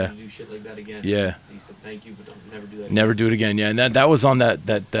 Oh yeah. Don't do shit like that again. Yeah. He said thank you, but don't never do that. Never do it again. Yeah, and that was on that.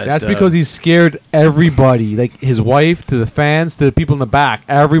 That's because he scared everybody, like his wife, to the fans, to the people in the back.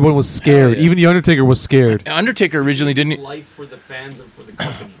 Everyone was scared. Yeah. Even the Undertaker was scared. Undertaker originally didn't. Life for the fans and for the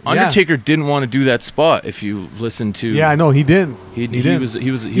company. Undertaker didn't want to do that spot. If you listen to, Yeah, I know he didn't. he didn't. was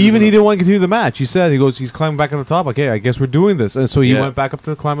Even he didn't want to continue the match. He said he's climbing back on the top. Okay, I guess we're doing this, and so he Yeah. went back up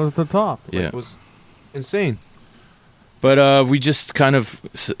to climb up to the top. Yeah. It was insane. But we just kind of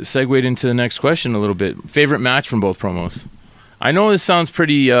segued into the next question a little bit. Favorite match from both promos. I know this sounds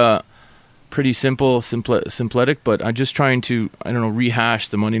pretty pretty simplistic, but I'm just trying to, I don't know, rehash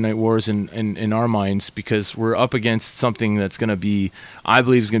the Monday Night Wars in our minds, because we're up against something that's going to be, I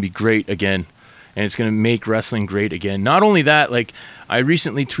believe, is going to be great again, and it's going to make wrestling great again. Not only that, like I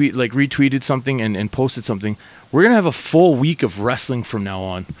recently retweeted something and posted something. We're going to have a full week of wrestling from now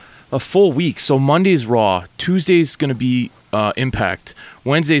on. A full week. So Monday's Raw, Tuesday's going to be Impact,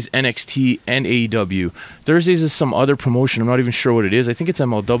 Wednesday's NXT and AEW, Thursdays is some other promotion. I'm not even sure what it is. I think it's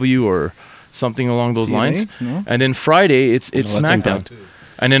MLW or something along those TNA? lines. No? And then Friday it's that's SmackDown, Impact.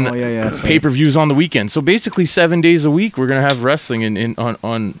 and then Oh, yeah, sorry. pay-per-views on the weekend. So basically 7 days a week we're going to have wrestling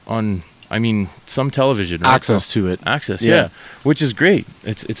on I mean some television, right? Access to it. Access, Yeah. yeah, which is great.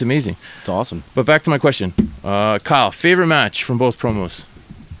 It's amazing. It's awesome. But back to my question, Kyle, favorite match from both promos?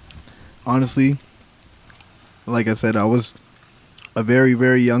 Honestly, like I said, I was a very,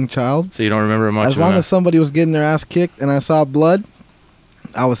 very young child. So you don't remember much. As of a long match. as somebody was getting their ass kicked and I saw blood,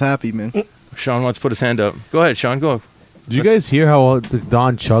 I was happy, man. Sean wants to put his hand up. Go ahead, Sean. Go. Did you guys hear how the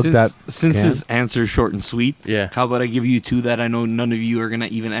Don chugged that? Since can? his answer is short and sweet, Yeah. how about I give you two that I know none of you are gonna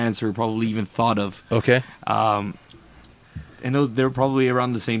even answer, probably even thought of. Okay. I know they're probably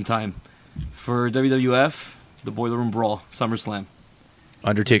around the same time. For WWF, the Boiler Room Brawl, SummerSlam.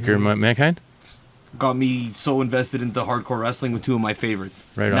 Undertaker and Mankind? Got me so invested into hardcore wrestling with two of my favorites.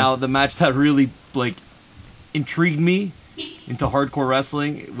 Right on. Now, the match that really intrigued me into hardcore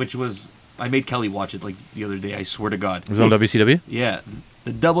wrestling, which was, I made Kelly watch it the other day, I swear to God. It was on WCW? Yeah,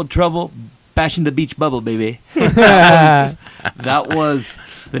 the Double Trouble, bashing the beach bubble, baby. that was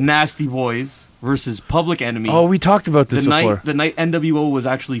the Nasty Boys versus Public Enemy. Oh, we talked about this the before. night NWO was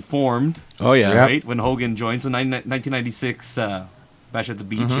actually formed, Oh yeah. Yep. right, when Hogan joined. So 1996 Bash at the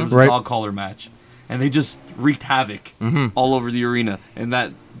Beach, it was Right. a dog collar match, and they just wreaked havoc all over the arena. And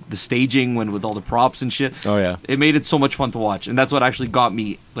the staging, when with all the props and shit, Oh yeah. it made it so much fun to watch. And that's what actually got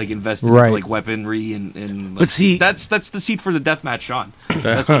me invested Right. into weaponry and But see- that's the seed for the death match, Sean.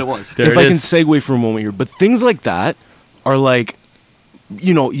 That's what it was. There if it I can is. segue for a moment here, but things like that are like,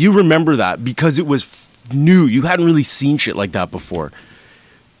 you remember that because it was new. You hadn't really seen shit like that before.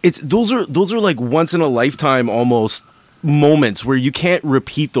 Those are like once in a lifetime almost moments where you can't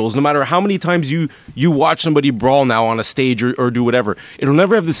repeat those. No matter how many times you watch somebody brawl now on a stage or do whatever, it'll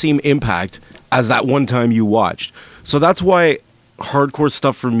never have the same impact as that one time you watched. So that's why hardcore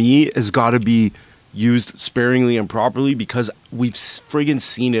stuff for me has got to be used sparingly and properly, because we've friggin'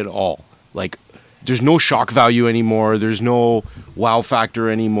 seen it all. Like, there's no shock value anymore. There's no wow factor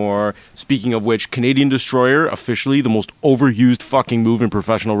anymore. Speaking of which, Canadian Destroyer, officially the most overused fucking move in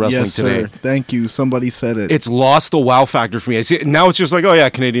professional wrestling Yes, today. sir. Thank you. Somebody said it. It's lost the wow factor for me. I see it, now it's just like, oh yeah,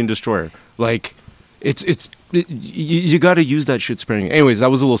 Canadian Destroyer. Like, you got to use that shit sparingly. Anyways,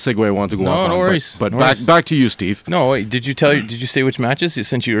 that was a little segue I wanted to go No, off on. no worries. But No back worries. back to you, Steve. No, wait. Did you say which matches?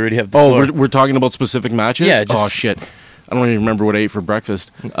 Since you already have the Oh, floor. we're talking about specific matches? Yeah, just- Oh, shit. I don't even remember what I ate for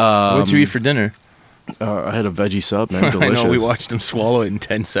breakfast. What'd you eat for dinner? I had a veggie sub, man. Delicious. I know, we watched him swallow it in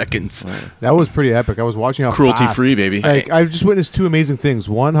 10 seconds. That was pretty epic. I was watching how Cruelty fast- free, baby. Like, I've just witnessed two amazing things.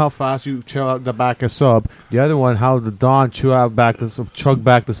 One, how fast you chill out the back of sub. The other one, how the Don chug back this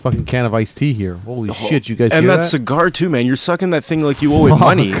fucking can of iced tea here. Holy shit, you guys And hear that that? cigar, too, man. You're sucking that thing like you owe it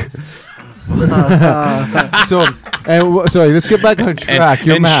money. Sorry, let's get back on track.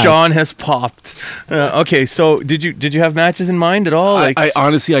 You're and mad. Sean has popped. Okay, so did you have matches in mind at all? Like, I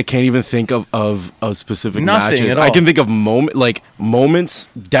honestly, I can't even think of specific Nothing matches. at all. I can think of moments.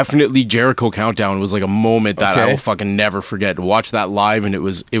 Definitely Jericho Countdown was like a moment that I Okay. will fucking never forget. To watch that live, and it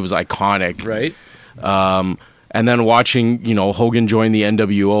was iconic. right? And then watching, Hogan join the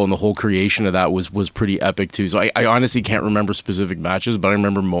NWO and the whole creation of that was pretty epic too. So I honestly can't remember specific matches, but I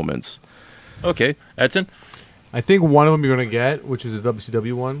remember moments. Okay, Edson. I think one of them you're going to get, which is a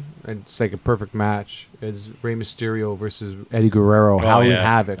WCW one, and it's like a perfect match, is Rey Mysterio versus Eddie Guerrero, Howling yeah.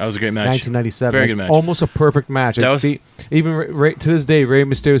 Havoc. That was a great match. 1997. Very Like, good match. Almost a perfect match. That Like, was- even to this day, Rey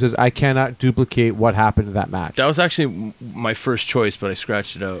Mysterio says, I cannot duplicate what happened in that match. That was actually my first choice, but I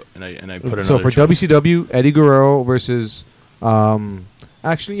scratched it out and I put another So for choice. WCW, Eddie Guerrero versus...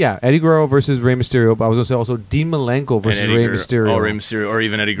 Eddie Guerrero versus Rey Mysterio, but I was going to say also Dean Malenko And versus Eddie Rey Guerrero. Mysterio. Oh, Rey Mysterio, or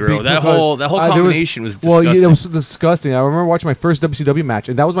even Eddie Guerrero. That Because, whole there combination was Well, disgusting. yeah, it was disgusting. I remember watching my first WCW match,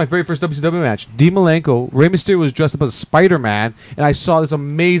 and that was my very first WCW match. Dean Malenko, Rey Mysterio was dressed up as Spider-Man, and I saw this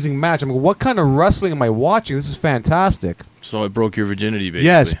amazing match. I'm like, what kind of wrestling am I watching? This is fantastic. So it broke your virginity, basically.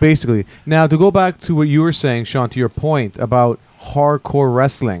 Yes, basically. Now, to go back to what you were saying, Sean, to your point about hardcore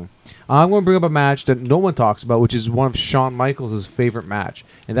wrestling, I'm going to bring up a match that no one talks about, which is one of Shawn Michaels' favorite match,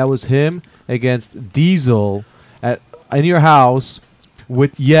 and that was him against Diesel in your house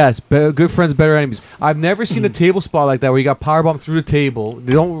With good friends, better enemies. I've never seen a table spot like that where you got powerbombed through the table.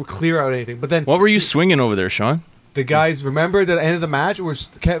 They don't clear out anything. But then What were you swinging over there, Sean? the guys, remember at the end of the match where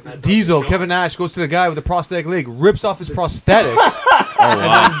Kevin Nash goes to the guy with the prosthetic leg, rips off his prosthetic, and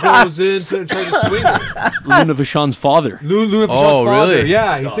then goes in to try to swing it. Luna Vachon's father. Luna Vachon's Oh, father. really?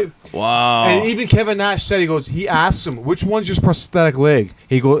 Yeah. Wow. And even Kevin Nash said, he asks him, which one's your prosthetic leg?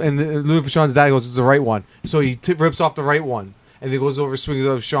 He goes, and Luna Vachon's dad goes, it's the right one. So he rips off the right one. And then goes over, swings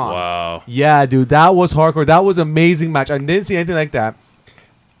over Sean. Wow. Yeah, dude, that was hardcore. That was an amazing match. I didn't see anything like that.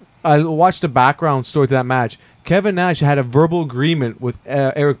 I watched the background story to that match. Kevin Nash had a verbal agreement with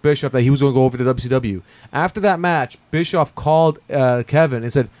Eric Bischoff that he was going to go over to WCW. After that match, Bischoff called Kevin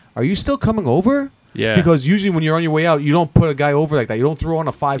and said, "Are you still coming over?" Yeah. Because usually when you're on your way out, you don't put a guy over like that. You don't throw on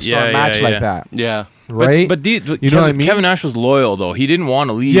a 5-star match like that. Yeah. Right? But you Kevin, know what I mean? Kevin Nash was loyal though. He didn't want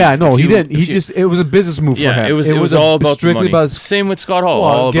to leave. Yeah, no, If he you- didn't. if He you- just it was a business move for Yeah, him. it was all about the strictly money. about Same with Scott Hall. well,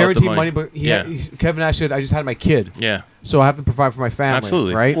 all about guaranteed the money. but Yeah. Kevin Nash said, "I just had my kid, Yeah. so I have to provide for my family."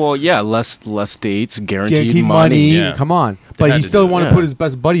 Absolutely. Right? Well, yeah, less dates, guaranteed, Guaranteed money. Yeah. Come on, They but had he to still do it. wanted to Yeah. put his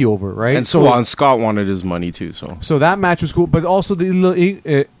best buddy over, right? And Scott wanted his money too. So that match was cool, but also the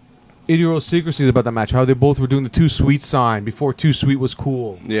little idiosyncrasies about that match. How they both were doing the Too Sweet sign before Too Sweet was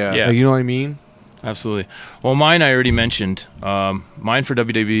cool. Yeah. Like, you know what I mean? Absolutely. Well, mine I already mentioned. Mine for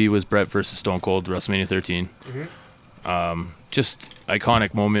WWE was Brett versus Stone Cold, WrestleMania 13. Just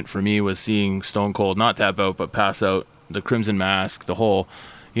iconic moment for me was seeing Stone Cold not tap out but pass out, the Crimson Mask, the whole,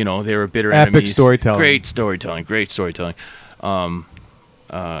 they were bitter Epic enemies. storytelling. Great storytelling.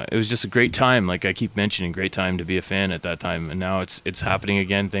 It was just a great time, like I keep mentioning, great time to be a fan at that time, and now it's happening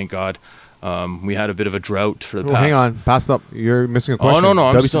again. Thank God. We had a bit of a drought for the Well, past. hang on, passed up. You're missing a question. Oh no,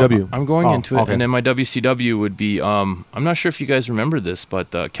 WCW. I'm going Oh, into it, okay. and then my WCW would be. I'm not sure if you guys remember this,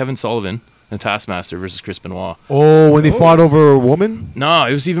 but Kevin Sullivan, the Taskmaster versus Chris Benoit. Oh, when they fought over a woman. No,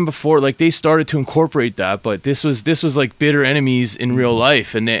 it was even before. Like they started to incorporate that, but this was like bitter enemies in real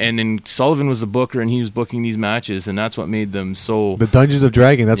life, and then Sullivan was the booker, and he was booking these matches, and that's what made them so. The Dungeons of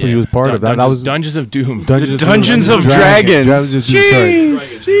Dragon. That's what he was part of. That was Dungeons of Doom. Dungeons of Dragons. Dragons of Doom,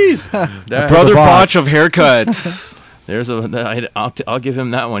 sorry. Jeez, Brother The Botch. Botch of haircuts. There's I'll give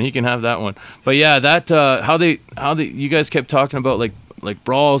him that one. He can have that one. But yeah, that how they you guys kept talking about like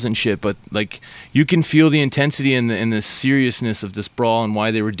brawls and shit, but like you can feel the intensity and the seriousness of this brawl and why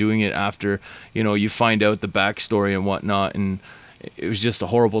they were doing it after you find out the backstory and whatnot, and it was just a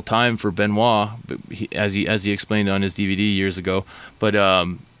horrible time for Benoit, but as he explained on his DVD years ago. But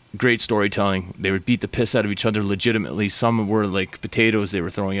great storytelling. They would beat the piss out of each other legitimately. Some were like potatoes they were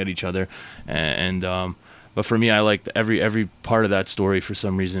throwing at each other, and but for me, I liked every part of that story. For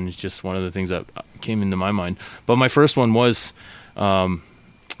some reason, it's just one of the things that came into my mind. But my first one was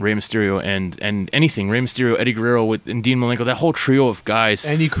Rey Mysterio and anything Rey Mysterio, Eddie Guerrero, and Dean Malenko. That whole trio of guys.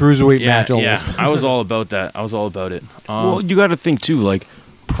 Any cruiserweight match Yeah, almost. I was all about that. I was all about it. Well, you got to think too. Like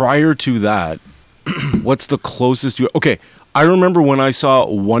prior to that, what's the closest you? Okay, I remember when I saw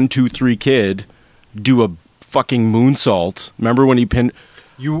 1-2-3 Kid do a fucking moonsault. Remember when he pinned?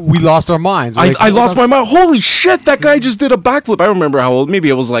 We lost our minds. We're like, I lost my mind. Holy shit! That guy just did a backflip. I remember how old. Maybe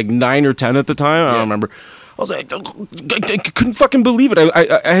I was like 9 or 10 at the time. I don't remember. I was like, I couldn't fucking believe it.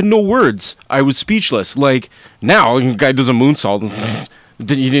 I had no words. I was speechless. Like now, a guy does a moonsault. He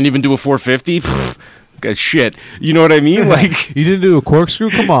didn't even do a 450. Guy's shit. You know what I mean? Like You didn't do a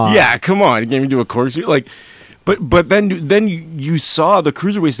corkscrew? Come on. yeah, come on. You can't even do a corkscrew. Like, but then you saw the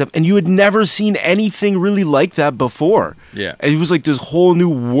cruiserweight stuff, and you had never seen anything really like that before. Yeah. And it was like this whole new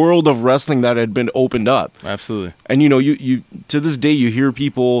world of wrestling that had been opened up. Absolutely. And you to this day you hear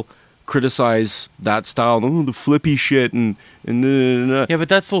people criticize that style, the flippy shit and Yeah, but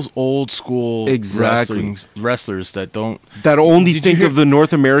that's those old school Exactly. wrestlers that don't. that only Did you think hear- of the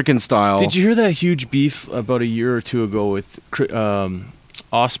North American style. Did you hear that huge beef about a year or two ago with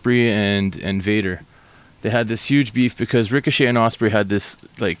Osprey and Vader? They had this huge beef because Ricochet and Osprey had this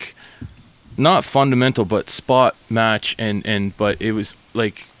like not fundamental but spot match but it was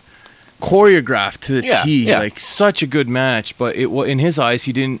like choreographed to the Yeah, T, yeah. like such a good match. But in his eyes,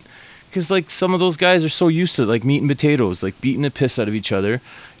 he didn't, because like some of those guys are so used to like meat and potatoes, like beating the piss out of each other,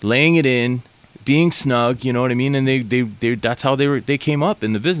 laying it in, being snug. You know what I mean? And they that's how they came up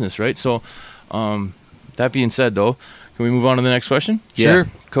in the business, right? So, that being said, though, can we move on to the next question? Sure.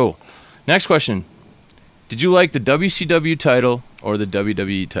 Cool. Next question. Did you like the WCW title or the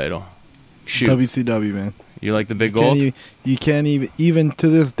WWE title? Shoot. WCW, man. You like the big You can't gold? You can't even to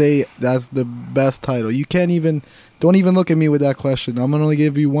this day, that's the best title. You can't even, don't even look at me with that question. I'm going to only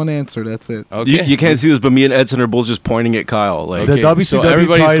give you one answer. That's it. Okay. You can't see this, but me and Edson are both just pointing at Kyle. Like, The Okay, WCW so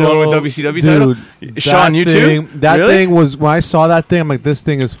everybody's title, going with WCW dude, title? Sean, that you thing, too? That Really? thing was, when I saw that thing, I'm like, this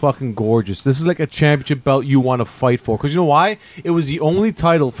thing is fucking gorgeous. This is like a championship belt you want to fight for. Because you know why? It was the only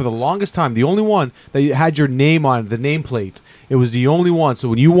title for the longest time, the only one that had your name on it, the nameplate. It was the only one. So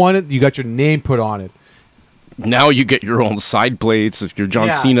when you won it, you got your name put on it. now you get your own side plates. If you're John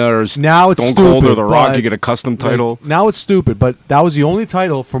Yeah. Cena or Now it's Stone Cold or stupid, The Rock, but- you get a custom title. Like, now it's stupid, but that was the only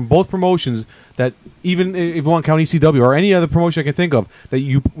title from both promotions that, even if you want to count ECW or any other promotion I can think of, that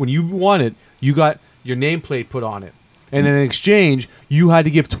you, when you won it, you got your nameplate put on it, and in exchange, you had to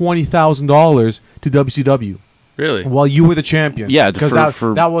give $20,000 to WCW Really? while you were the champion. Yeah, because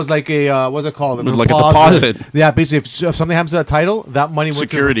for- that was like a what's it called? Like a deposit. Yeah, basically, if something happens to that title, that money went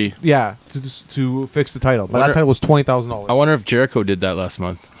Security. to fix the title. But Wonder- that title was $20,000. I wonder if Jericho did that last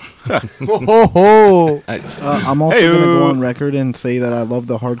month. Ho. I'm also Hey-o. going to go on record and say that I love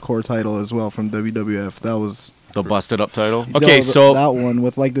the hardcore title as well from WWF. That was The busted up title. Okay, so- that one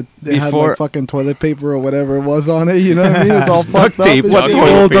with like it had Before- like fucking toilet paper or whatever it was on it. You know what I mean? It's all Duct fucked up. tape. and What The shit.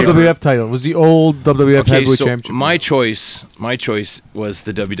 toilet old paper? WWF title. It was the old WWF Okay, Heavyweight so Championship. my choice was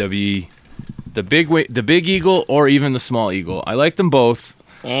the WWE, the big eagle or even the small eagle. I like them both.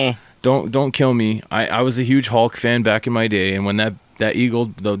 Don't kill me. I was a huge Hulk fan back in my day, and when that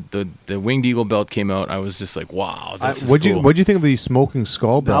eagle, the winged eagle belt came out, I was just like, wow, this is cool. What'd you think of the smoking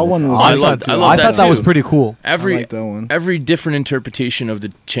skull belt? That one was. I loved I that thought that was too. pretty cool. every I like that one. every different interpretation of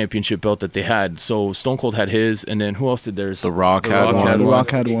the championship belt that they had. So Stone Cold had his, and then who else did theirs? The Rock had one. The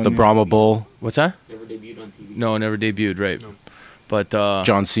Rock had one. The yeah. Brahma Bull. What's that? Never debuted on TV. No, never debuted. Right. But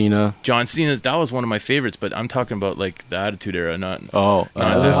John Cena. John Cena's, that was one of my favorites. But I'm talking about like the Attitude Era, not. Oh,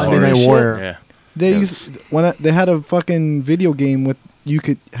 Monday Monday Night Night Warrior. Yeah. They Yes. used they had a fucking video game with you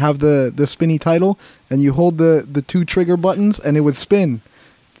could have the spinny title and you hold the two trigger buttons and it would spin.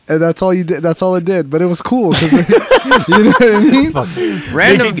 And that's all you did. That's all it did. But it was cool. 'Cause you know what I mean?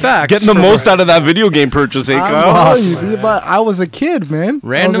 Random facts. Getting the most out of that video game purchase, eh, I'm Kyle? telling you, but I was a kid, man. I was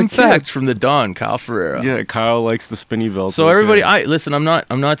Random a kid. facts from the Don, Kyle Ferreira. Yeah, Kyle likes the spinny belt. So everybody, listen. I'm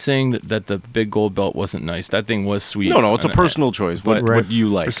not saying that the big gold belt wasn't nice. That thing was sweet. No, it's a And personal choice. What, but- what do you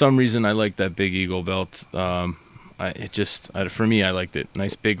like? For some reason, I like that big eagle belt. For me, I liked it.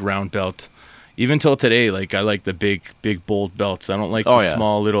 Nice big round belt. Even till today, like I like the big bold belts. I don't like Oh, the yeah.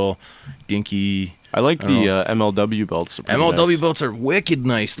 small little dinky. I like I the don't MLW belts. They're pretty MLW nice. belts are wicked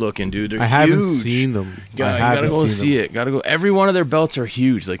nice looking, dude. They're I haven't huge. seen them. You I gotta haven't go seen see them. it. Gotta go. Every one of their belts are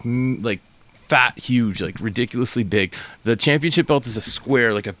huge, like fat, huge, like ridiculously big. The championship belt is a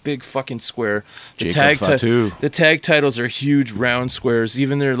square, like a big fucking square. The Jacob Fatu. the tag titles are huge, round squares.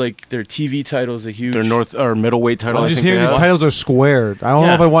 Even their TV titles are huge. Their north or middleweight title. I'm I just think they hearing these have. titles are squared. I don't know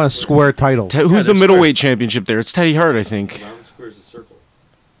Yeah. if I want a square title. Who's they're the middleweight championship there? It's Teddy Hart, I think. Round square is a circle.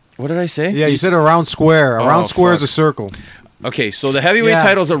 What did I say? Yeah, you said a round square. A Oh, round square is fuck. a circle. Okay, so the heavyweight Yeah,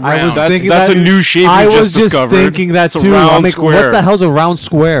 titles are I round. was That's thinking a that- new shape I you was just discovered. thinking that It's a too. round I'm like, square. what the hell's a round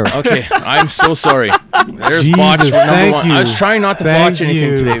square? Okay, I'm so sorry. There's Jesus, botch number thank one. you. I was trying not to Thank botch anything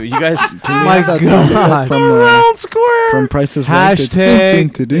you. today. But you guys, Can we My have that sound God. effect from Price is Right?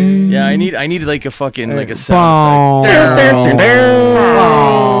 Hashtag- yeah, I need like a fucking like a Boom. sound effect.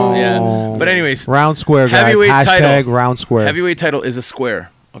 Boom. Yeah, but anyways, Round square, guys. Heavyweight Hashtag title. round square. heavyweight title is a square.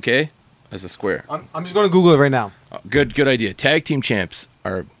 Okay, as a square. I'm just going to Google it right now. Good idea. Tag team champs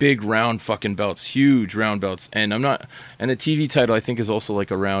are big round fucking belts, huge round belts, and and the TV title I think is also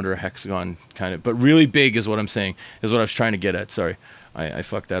like a round or a hexagon kind of, but really big is what I'm saying, is what I was trying to get at. Sorry, I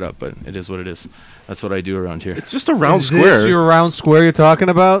fucked that up, but it is what it is. That's what I do around here. It's just a round Is square. this your round square you're talking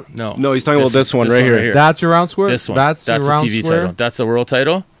about? No, No, he's talking about this one right here. That's your round square? This one. That's That's your a round TV square? title. That's the world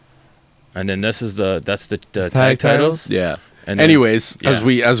title, and then this is the tag titles? titles. Yeah. And then- Anyways, yeah.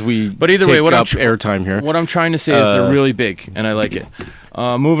 as we But either way, take what I'm up tr- airtime here. What I'm trying to say is they're really big, and I like it.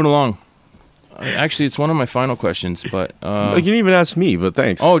 Moving along. Actually, it's one of my final questions, but you didn't even ask me, but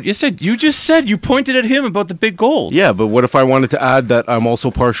thanks. oh, you just said you pointed at him about the big gold. Yeah, but what if I wanted to add that I'm also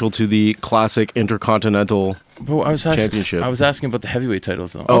partial to the classic Intercontinental? But I was Championship. I was asking about the heavyweight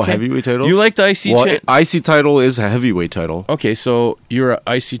titles, though. Oh, Okay. heavyweight titles? You like the IC? Well, IC title is a heavyweight title. Okay, so you're a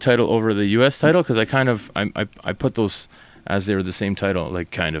IC title over the US title because I put those as they were the same title, like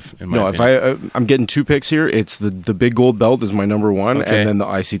kind of in my No, if opinion. I'm getting two picks here. It's the big gold belt is my number one, Okay. and then the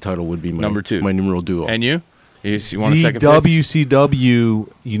IC title would be my Number two. my numero duo. And you want a The second pick? WCW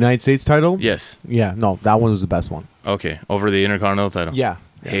United States title? Yes. Yeah, no, that one was the best one. Okay, over the Intercontinental title. Yeah.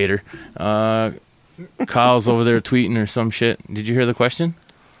 Hater. Kyle's over there tweeting or some shit. Did you hear the question?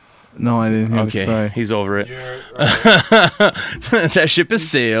 No, I didn't hear Okay, it. Sorry. he's over it. That ship has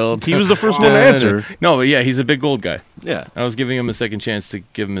sailed. He was the first one to answer. No, but yeah, he's a big gold guy. Yeah. I was giving him a second chance to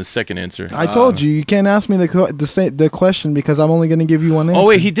give him his second answer. I told you can't ask me the question because I'm only going to give you one answer. Oh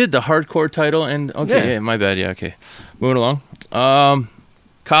wait, he did the hardcore title and okay, Yeah. my bad. Yeah, okay. Moving along.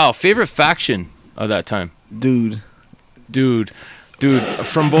 Kyle, favorite faction of that time, dude. dude,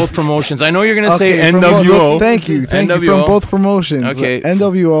 from both promotions. I know you're gonna say from NWO. both- thank you from NWO. both promotions. Okay.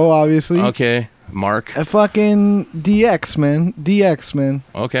 NWO obviously. Okay, Mark. A fucking DX man.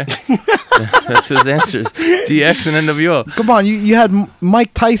 Okay, that's his answers. DX and NWO. Come on, you had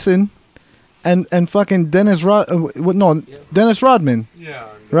Mike Tyson, and fucking Dennis Rodman. Yeah.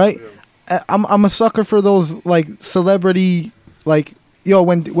 Right? I'm a sucker for those like celebrity like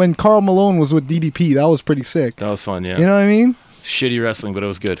when Karl Malone was with DDP, that was pretty sick. That was fun. Yeah. You know what I mean? Shitty wrestling, but it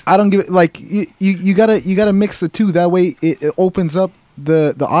was good. I don't give it like you gotta mix the two. That way it opens up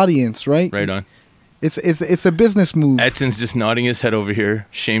the audience, right? Right on. It's a business move. Edson's just nodding his head over here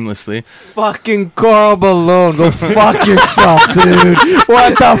shamelessly. Fucking Carl Malone. Go fuck yourself, dude.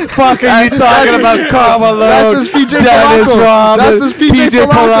 What the fuck are you talking about, Carl Malone? That's his PJ Dennis Polanco. Rodman, That's his PJ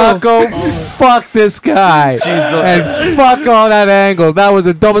Polanco. Fuck this guy. And fuck all that angle. That was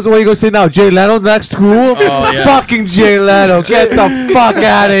the dumbest. What are you gonna say now? Jay Leno next cool? Oh, yeah. Fucking Jay Leno. Get the fuck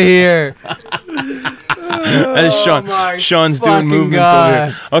out of here. As Sean's doing fucking movements God. over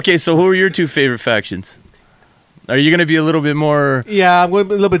here. Okay, so who are your two favorite factions? Are you going to be a little bit more... Yeah, I'm going to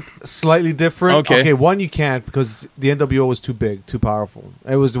be a little bit slightly different. Okay. One you can't because the NWO was too big, too powerful.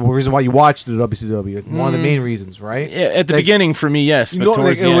 It was the reason why you watched the WCW. One of the main reasons, right? Yeah, at the Like, beginning for me, yes, but No,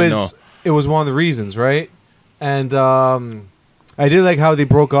 towards like, the end, no. it was one of the reasons, right? And I did like how they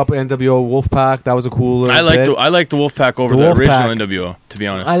broke up NWO Wolfpack. That was a cool little I like bit. the Wolfpack over The the original Wolfpack. NWO, to be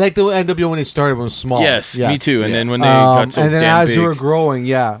honest. I liked the NWO when they started when it was small. Yes, me too. And then when they Um, got so and then damn as big. they were growing,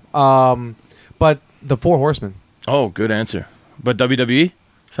 yeah. But the Four Horsemen, Oh, good answer. But WWE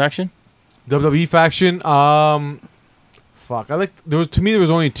faction? WWE faction. Fuck. I like. To me there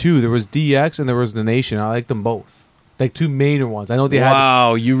was only two. There was DX and there was the Nation. I like them both. Like two major ones. I know they had.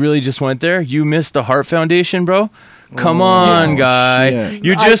 Wow, you really just went there? You missed the Heart Foundation, bro? Come on, guy. shit.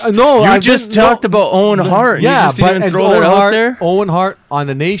 You just I just didn't- talked about Owen Hart. Yeah, you just but didn't even and throw Owen that out Hart, there. Owen Hart on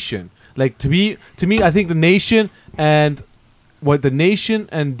the Nation. Like to me, I think the Nation and what the Nation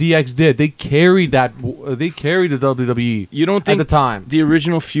and DX did, they carried that. They carried the WWE. You don't at think the time the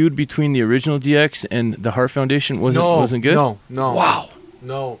original feud between the original DX and the Heart Foundation wasn't good? No. Wow.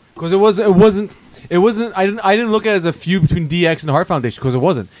 No, because it wasn't. I didn't look at it as a feud between DX and the Heart Foundation because it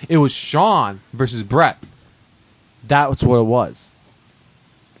wasn't. It was Shawn versus Brett. That's what it was.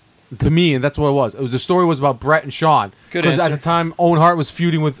 To me, and that's what it was. The story was about Brett and Shawn. Good Because at answer. the time, Owen Hart was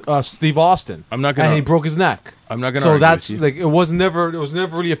feuding with Steve Austin. I'm not gonna- And he broke his neck. I'm not gonna So argue that's with you. like it was never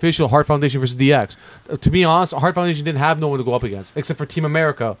really official. Heart Foundation versus DX. To be honest, Heart Foundation didn't have no one to go up against except for Team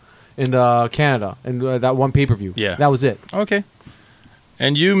America in Canada and that one pay-per-view. Yeah. That was it. Okay.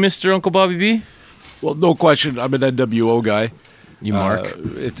 And you, Mr. Uncle Bobby B? Well, no question. I'm an NWO guy. You, Mark.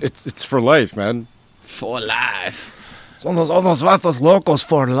 It's for life, man. For life. Son los vatos locos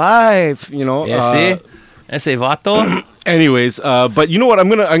for life, you know. Ese vato? Anyways, but you know what? I'm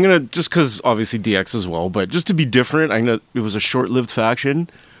gonna just because obviously DX as well, but just to be different, it was a short-lived faction,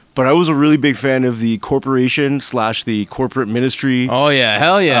 but I was a really big fan of the corporation / the corporate ministry. Oh, yeah.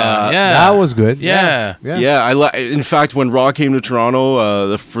 Hell yeah. Yeah. That was good. Yeah. Yeah, in fact, when Raw came to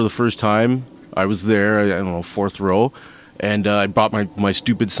Toronto for the first time, I was there. I don't know, fourth row, and I brought my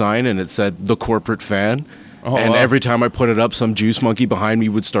stupid sign, and it said "The Corporate Fan." Oh, and wow. every time I put it up, some juice monkey behind me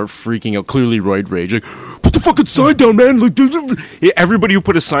would start freaking out, clearly roid rage. Like, put the fucking sign down, man! Like, everybody who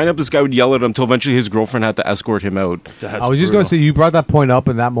put a sign up, this guy would yell at him until eventually his girlfriend had to escort him out. That's I was just going brutal. to say, you brought that point up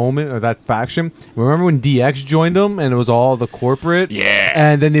in that moment, or that faction. Remember when DX joined them and it was all the corporate? Yeah.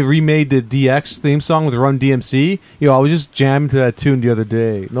 And then they remade the DX theme song with Run DMC. Yo, I was just jamming to that tune the other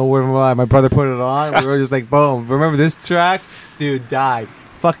day. No word of a lie. My brother put it on. We were just like, boom. Remember this track? Dude, died.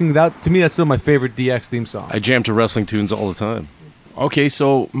 Fucking that. To me, that's still my favorite DX theme song. I jam to wrestling tunes all the time. Okay,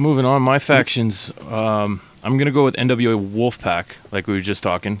 so moving on, my factions. I'm gonna go with NWO Wolfpack, like we were just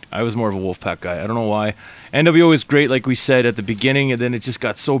talking. I was more of a Wolfpack guy. I don't know why. NWO is great, like we said at the beginning, and then it just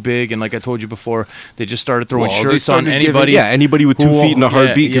got so big. And like I told you before, they just started throwing Well, they shirts on started anybody. anybody with 2 who- feet and a yeah,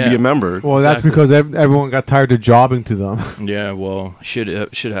 heartbeat could be yeah. a member. well, that's Exactly. because everyone got tired of jobbing to them. Yeah, well, shit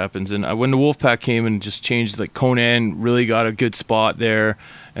happens. And when the Wolfpack came and just changed, like Conan really got a good spot there.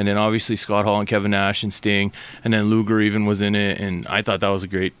 And then obviously Scott Hall and Kevin Nash and Sting, and then Luger even was in it, and I thought that was a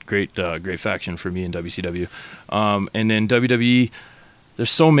great faction for me in WCW. And then WWE, there's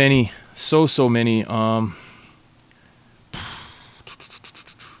so many.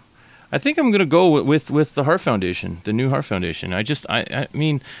 I think I'm gonna go with the Hart Foundation, the new Hart Foundation. I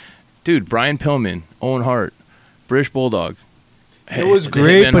mean, dude, Brian Pillman, Owen Hart, British Bulldog. It was The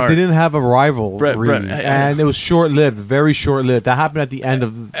great, Hitman but Hart. they didn't have a rival, Brett- really. And it was short-lived, very short-lived. That happened at the end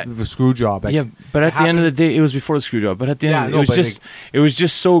of the screw job. Yeah, but at the end of the day, it was before the screw job. But at the end, Yeah, it no, was but just it was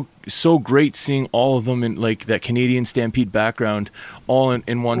just so great seeing all of them in like that Canadian Stampede background, all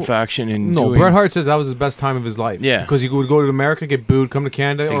in one faction. And No, doing, Bret Hart says that was his best time of his life. Yeah. Because he would go to America, get booed, come to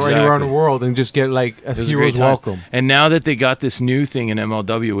Canada, or anywhere around the Exactly. world, and just get like a It was a hero's great time. welcome. And now that they got this new thing in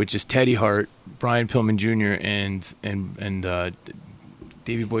MLW, which is Teddy Hart, Brian Pillman Jr. and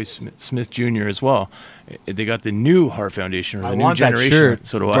Davey Boy Smith Jr. as well. They got the new Hart Foundation, or I the new want that generation. shirt.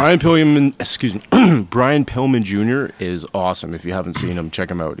 So do I. Brian Pillman, excuse me, Brian Pillman Jr. is awesome. If you haven't seen him, check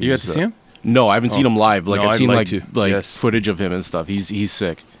him out. You got He's, to see him? No, I haven't seen him live. Like No, I've I'd seen like like to. like Yes. footage of him and stuff. He's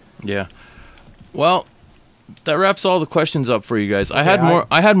sick. Yeah. Well, that wraps all the questions up for you guys. I had Okay, more.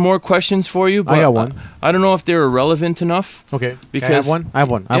 I had more questions for you, but I got one. I don't know if they were relevant enough. Okay. Because I have one. I have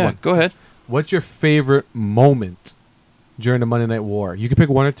Yeah, one. go ahead. What's your favorite moment during the Monday Night War? You can pick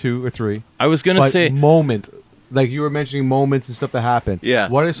one or two or three. I was gonna But say moment. Like you were mentioning moments and stuff that happened. Yeah.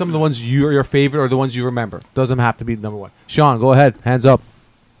 What are some of the ones are your favorite or the ones you remember? Doesn't have to be number one. Sean, go ahead. Hands up.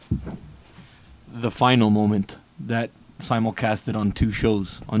 The final moment that simulcasted on 2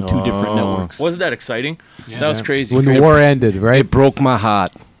 shows on 2 different networks. wasn't that exciting? Yeah. That was crazy. When the war ended, right? It broke my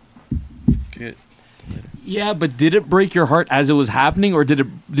heart. Yeah, but did it break your heart as it was happening, or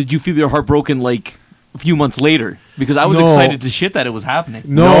did you feel your heart broken like a few months later? Because I was No. excited to shit that it was happening.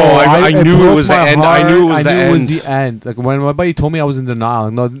 No, I knew it broke was the my end. I knew it was I the knew it was end. the end. Like when my buddy told me I was in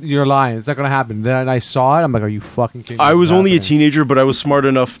denial. No, you're lying. It's not gonna happen. Then I saw it. I'm like, are you fucking kidding me? I This was is only a happening. teenager, but I was smart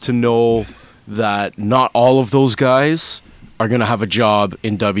enough to know that not all of those guys are going to have a job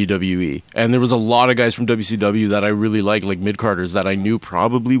in WWE. And there was a lot of guys from WCW that I really liked, like mid-carders, that I knew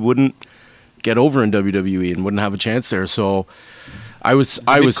probably wouldn't get over in WWE and wouldn't have a chance there. So I was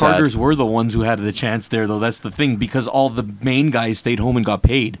sad. Carters were the ones who had the chance there, though. That's the thing, because all the main guys stayed home and got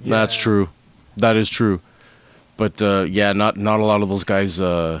paid. That's true. That is true. But yeah, not a lot of those guys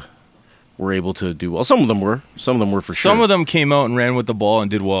were able to do well. Some of them were. Some of them were for sure. Some of them came out and ran with the ball and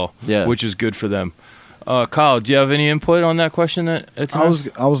did well. Yeah. which is good for them. Kyle, do you have any input on that question? That it's I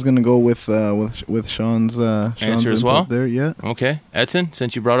was gonna go with Sean's Answer as input well? there. Yeah. Okay, Edson,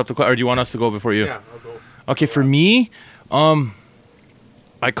 since you brought up the question, or do you want us to go before you? Yeah, I'll go. Okay, for me,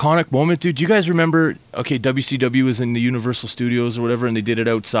 iconic moment, dude. Do you guys remember? Okay, WCW was in the Universal Studios or whatever, and they did it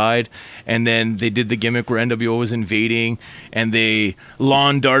outside, and then they did the gimmick where NWO was invading, and they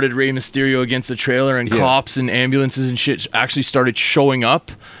lawn darted Rey Mysterio against the trailer, and cops and ambulances and shit actually started showing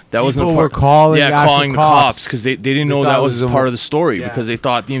up. That wasn't a People part. were calling yeah, actual calling the cops. cops because they didn't know thought that it was was a- part of the story Yeah. because they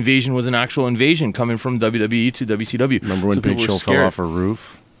thought the invasion was an actual invasion coming from WWE to WCW. Remember when So Big people were Show fell scared. off a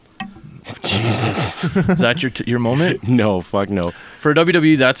roof? Jesus, is that your moment? No, fuck no. For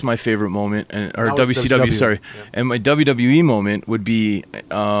WWE, that's my favorite moment, or That was WCW, WCW. sorry. Yeah. And my WWE moment would be,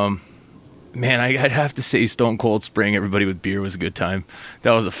 man, I'd have to say Stone Cold spraying everybody with beer was a good time.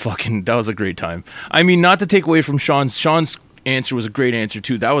 That was a great time. I mean, not to take away from Sean's answer was a great answer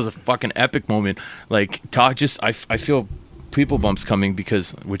too. That was a fucking epic moment. Like I feel people bumps coming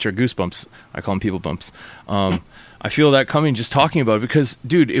which are goosebumps. I call them people bumps. I feel that coming just talking about it because,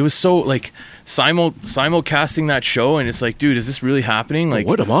 dude, it was so like simulcasting that show, and it's like, dude, is this really happening? Like,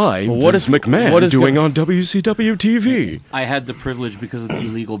 What am I? Well, what Vince is- McMahon what is doing go- on WCW TV? I had the privilege because of the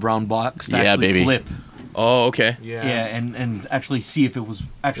illegal brown box to Yeah, actually baby. flip. Oh, okay. Yeah, and actually see if it was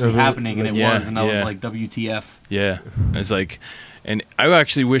actually Yeah, happening, and it yeah, was, and I yeah. was like, WTF. Yeah, it's like, and I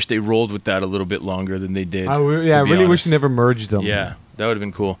actually wish they rolled with that a little bit longer than they did. I to really be wish honest. they never merged them. Yeah, that would have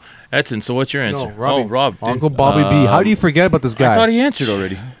been cool. Edson, so what's your answer? No, Robbie. Oh, Rob. dude. Uncle Bobby B. How do you forget about this guy? I thought he answered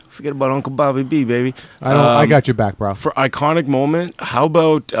already. Forget about Uncle Bobby B, baby. I got your back, bro. For iconic moment, how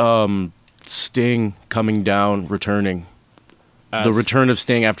about Sting coming down, returning? The return of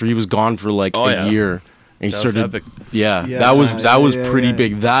Sting after he was gone for like Oh, a yeah. year. And he That was started, epic. yeah, Yeah, that was yeah, pretty yeah.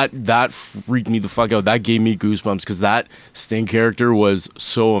 big. That freaked me the fuck out. That gave me goosebumps because that Sting character was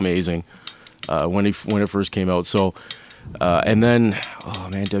so amazing when it first came out. So, and then, oh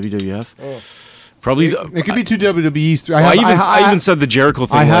man, WWF, probably. It could be two WWEs. Well, I even said the Jericho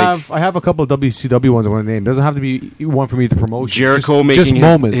thing. I like, have a couple of WCW ones I want to name. Doesn't have to be one for me to promotion. Jericho just making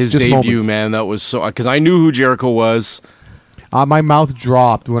moments, his just debut, moments. man. That was so because I knew who Jericho was. My mouth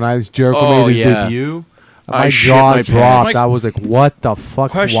dropped when Jericho Oh, made his yeah. debut. my shit jaw my dropped. pants. I was like, "What the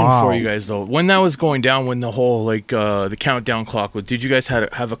fuck?" Question wow. for you guys though: when that was going down, when the whole the countdown clock was, did you guys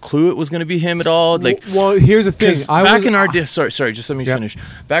have a clue it was going to be him at all? Like, well, here's the thing. 'cause back was, in our day, sorry, just let me Yeah. finish.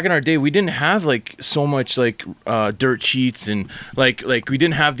 Back in our day, we didn't have like so much like dirt sheets and like we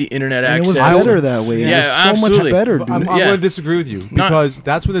didn't have the internet And it access. was better that way. Yeah, it was so absolutely. much better, But dude. I'm Yeah. going to disagree with you Not- because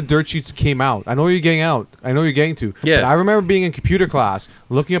that's when the dirt sheets came out. I know you're getting out. I know you're getting to. Yeah. But I remember being in computer class,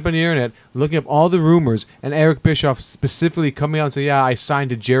 looking up on the internet, looking up all the rumors, and Eric Bischoff specifically coming out and saying, "Yeah, I signed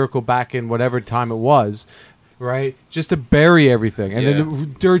to Jericho back in whatever time it was." Right, just to bury everything, and then Yeah. the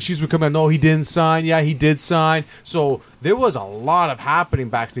dirt sheets would come out. No, he didn't sign. Yeah, he did sign. So there was a lot of happening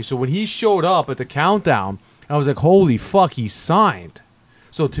backstage. So when he showed up at the countdown, I was like, "Holy fuck, he signed!"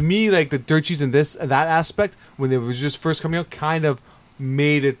 So to me, like the dirt sheets in that aspect, when it was just first coming out, kind of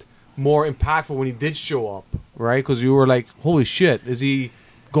made it more impactful when he did show up, right? Because you were like, "Holy shit, is he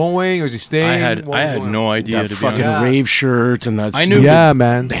going or is he staying?" I had What was no going on? idea That to be fucking honest. Yeah. rave shirt and that I knew- stupid Yeah,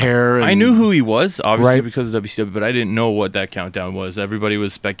 man. hair. And I knew who he was, obviously, Right. because of WCW, but I didn't know what that countdown was. Everybody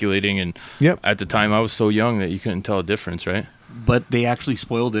was speculating, and Yep. at the time, I was so young that you couldn't tell a difference, right? But they actually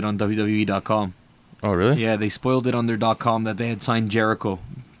spoiled it on WWE.com. Oh, really? Yeah, they spoiled it on their .com that they had signed Jericho.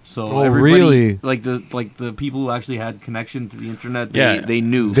 So Oh, everybody, really? Like the people who actually had connection to the internet, Yeah. they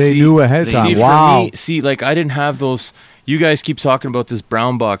knew. They knew ahead of they- time. See, Wow. for me, like I didn't have those. You guys keep talking about this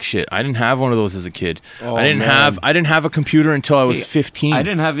brown box shit. I didn't have one of those as a kid. Oh, I didn't man. have a computer until I was Hey, 15. I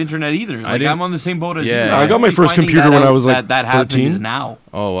didn't have internet either. Like didn't- I'm on the same boat as Yeah. you. I got my only first finding computer that when I out was, like, that happened 13. is now.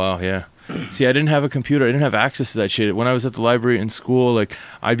 Oh wow, yeah. See, I didn't have a computer. I didn't have access to that shit. When I was at the library in school, like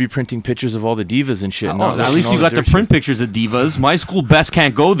I'd be printing pictures of all the divas and shit. Oh, not at listening least all you the got to dirt print shit. pictures of divas. My school best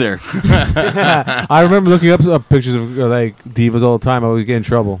can't go there. I remember looking up pictures of like divas all the time. I would get in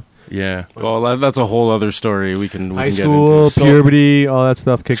trouble. Yeah. Well, that's a whole other story. We can High get school, into. puberty, all that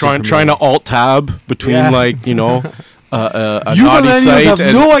stuff. kicked in Trying for me. trying to alt tab between Yeah. like a You naughty millennials site have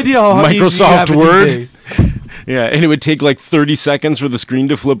and no idea how easy you have Microsoft it these Word. days. Yeah, and it would take like 30 seconds for the screen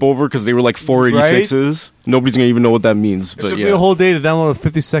to flip over because they were like 486s. Nobody's gonna even know what that means. It But took me yeah, a whole day to download a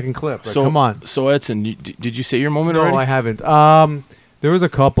 50-second clip. Like, come on. So Edson, did you say your moment No, already? I haven't. There was a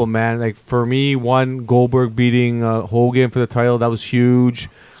couple, man. Like for me, one Goldberg beating Hogan for the title, that was huge.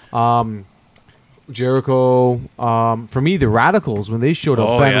 Jericho. For me, the Radicals when they showed up,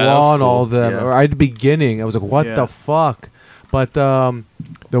 Oh, Benoit yeah, that was and all of cool. them. Yeah. Right at the beginning, I was like, "What Yeah. the fuck?" But the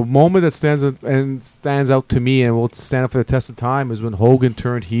moment that stands out to me and will stand up for the test of time is when Hogan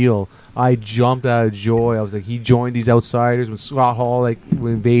turned heel. I jumped out of joy. I was like, he joined these outsiders when Scott Hall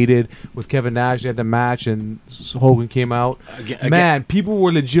invaded with Kevin Nash. They had the match and Hogan came out. Man, people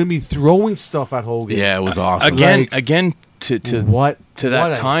were legitimately throwing stuff at Hogan. yeah, it was awesome. Again, Like- to what to what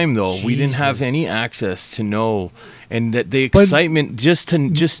that a- time though, we didn't have Jesus. any access to know, and that the But- excitement just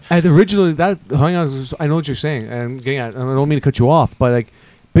And originally, hang on, I know what you're saying, and getting at, I don't mean to cut you off, but like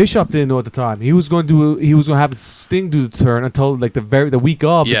Bischoff didn't know at the time. He was going to have Sting do the turn until like the week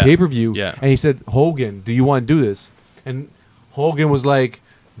of Yeah. the pay per view, Yeah. and he said, "Hogan, do you want to do this?" And Hogan was like,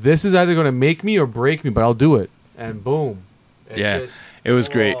 "This is either going to make me or break me, but I'll do it." And boom, it was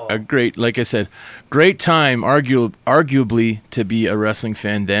great. A great, like I said, great time. Arguably to be a wrestling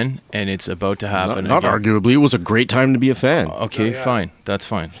fan then, and it's about to happen. Not again. arguably, it was a great time to be a fan. Okay, fine. That's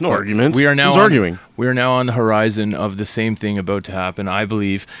fine. No But arguments. We are now Who's arguing? We are now on the horizon of the same thing about to happen. I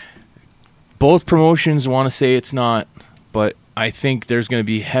believe both promotions want to say it's not, but I think there's going to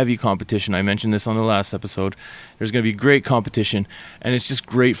be heavy competition. I mentioned this on the last episode. There's going to be great competition, and it's just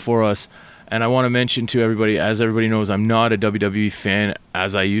great for us. And I want to mention to everybody, as everybody knows, I'm not a WWE fan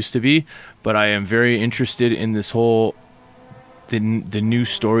as I used to be, but I am very interested in this whole the new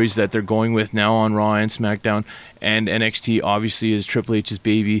stories that they're going with now on Raw and SmackDown, and NXT obviously is Triple H's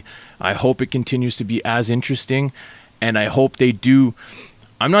baby. I hope it continues to be as interesting, and I hope they do.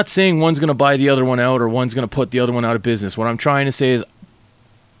 I'm not saying one's going to buy the other one out or one's going to put the other one out of business. What I'm trying to say is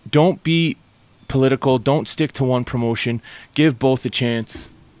don't be political. Don't stick to one promotion. Give both a chance.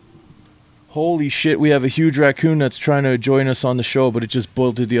 Holy shit, we have a huge raccoon that's trying to join us on the show, but it just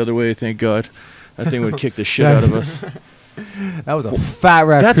bolted the other way, thank God. That thing would kick the shit out of us. that was a fat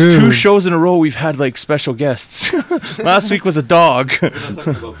raccoon. That's 2 shows in a row we've had like special guests. Last week was a dog.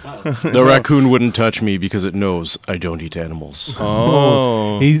 The raccoon wouldn't touch me because it knows I don't eat animals.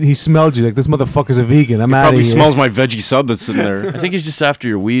 Oh. He smelled you like this motherfucker's a vegan. I'm out of Probably here. smells my veggie sub that's sitting there. I think he's just after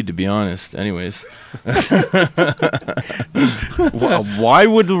your weed, to be honest. Anyways. Why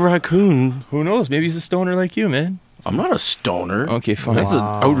would the raccoon? Who knows? Maybe he's a stoner like you, man. I'm not a stoner. Okay, fine. That's an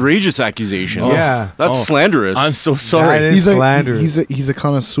outrageous accusation. Yeah. That's Oh. slanderous. I'm so sorry. That is He's slanderous. he's a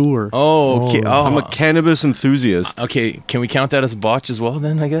connoisseur. Oh, okay. Oh. I'm a cannabis enthusiast. Okay, can we count that as a botch as well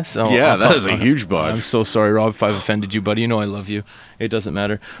then, I guess? Oh, Yeah, oh, that is a oh, huge botch. I'm so sorry, Rob, if I've offended you, buddy. You know I love you. It doesn't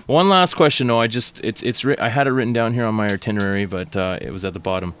matter. One last question, though. I had it written down here on my itinerary, but it was at the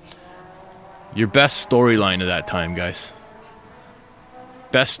bottom. Your best storyline of that time, guys.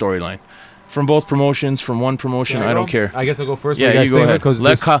 Best storyline. From both promotions, from one promotion, I don't care. I guess I'll go first. Yeah, you go ahead. Because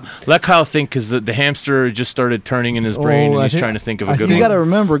Let Kyle think, because the hamster just started turning in his brain, and I he's think- trying to think of I a good think- You one. gotta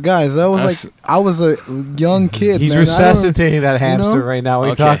remember, guys. That was That's- like I was a young kid. he's man. I don't- resuscitating that hamster know? right now. What are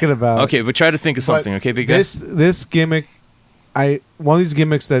you Okay. talking about? Okay, but try to think of But something, okay, big guy? This gimmick, one of these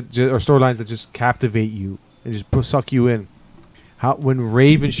gimmicks or storylines that just captivate you and just suck you in. How when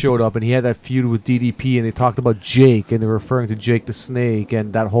Raven showed up and he had that feud with DDP and they talked about Jake and they were referring to Jake the Snake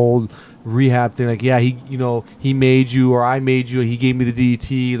and that whole rehab thing, like, yeah, he made you or I made you, he gave me the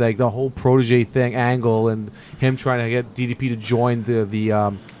DDT, like the whole protege thing angle and him trying to get DDP to join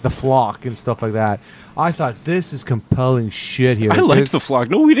the flock and stuff like that. I thought this is compelling shit here. I There's- liked the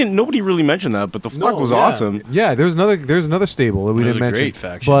flock. No, we didn't. Nobody really mentioned that, but the flock was yeah. awesome. Yeah, there's another stable that we It was didn't a mention. great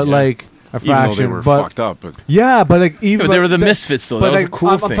faction, but yeah. like a Even though faction, they were but fucked up. But yeah, but like even but they but were the that- misfits, though. But That was a like, cool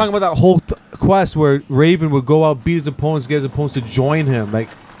I'm thing. talking about that whole quest where Raven would go out, beat his opponents, get his opponents to join him. Like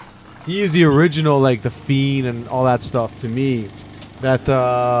he is the original, like the Fiend and all that stuff to me. That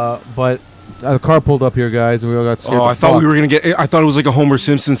but the car pulled up here, guys, and we all got scared. I thought we were gonna get. I thought it was like a Homer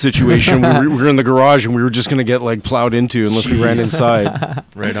Simpson situation. we were in the garage and we were just gonna get like plowed into unless we ran inside.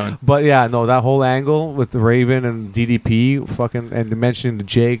 Right on. But yeah, no, that whole angle with the Raven and DDP, fucking, and mentioning the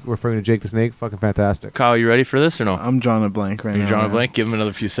Jake, referring to Jake the Snake, fucking fantastic. Kyle, you ready for this or no? I'm drawing a blank right You're now. drawing a man. blank? Give him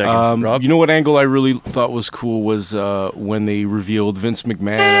another few seconds. Rob? You know what angle I really thought was cool was when they revealed Vince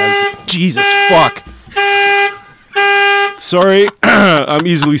McMahon as Jesus fuck. Sorry, I'm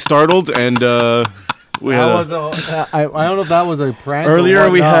easily startled, and we had I don't know if that was a prank. or Earlier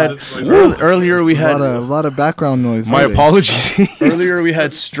we had whatnot. earlier we A had lot of background noise. my really. apologies. earlier we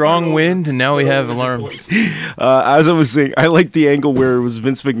had strong wind, and now we have alarms. As I was saying, I like the angle where it was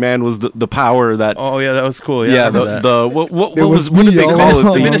Vince McMahon was the power that. Oh yeah, that was cool. Yeah, I Yeah, remember that. the what It was what did they me call all it?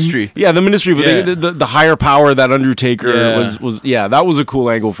 along. the ministry. Yeah, the ministry, but Yeah. the higher power that Undertaker Yeah. was that was a cool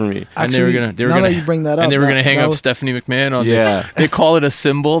angle for me. And they were Actually, gonna they were now gonna that you bring that up, and they were that- gonna hang that up was- Stephanie McMahon on. Yeah. They call it a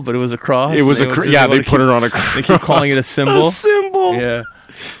symbol, but it was a cross. It was They a wanted- they wanted to put keep- her on a They keep calling it a symbol. A symbol. Yeah.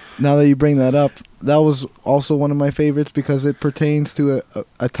 Now that you bring that up, that was also one of my favorites because it pertains to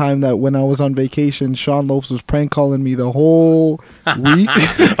a time that when I was on vacation, Sean Lopes was prank calling me the whole week.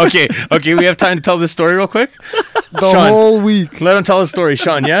 Okay, we have time to tell this story real quick. The Sean. whole week. Let him tell the story,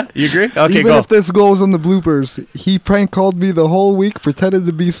 Sean. Yeah, you agree? Okay, Even go. if this goes on the bloopers, he prank called me the whole week, pretended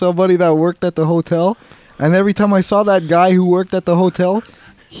to be somebody that worked at the hotel, and every time I saw that guy who worked at the hotel,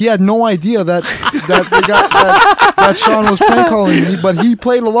 he had no idea that that Sean was prank calling me, but he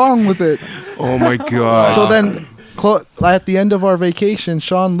played along with it. Oh my god. So then, at the end of our vacation,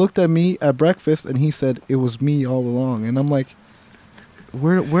 Sean looked at me at breakfast and he said, "It was me all along." And I'm like,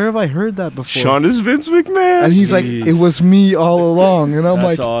 "Where have I heard that before?" Sean is Vince McMahon. And he's like, Jeez. "It was me all along." And I'm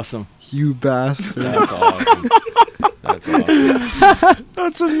That's like, awesome. "You bastard!" That's awesome. That's awesome.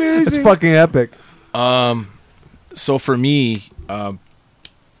 That's amazing. It's fucking epic. So for me,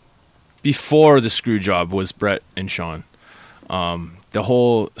 before the screw job was Brett and Sean. The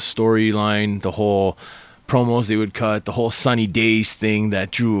whole storyline, the whole promos they would cut, the whole Sunny Days thing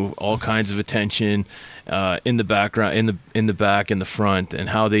that drew all kinds of attention in the background, in the back, in the front, and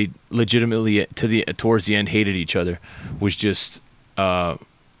how they legitimately towards the end hated each other was just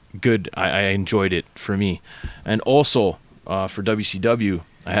good. I enjoyed it for me, and also for WCW,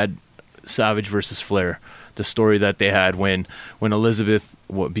 I had Savage versus Flair. The story that they had when Elizabeth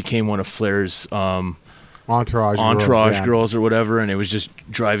became one of Flair's Entourage girls or whatever, and it was just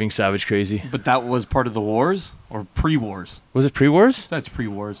driving Savage crazy. But that was part of the wars or pre-wars? Was it pre-wars? That's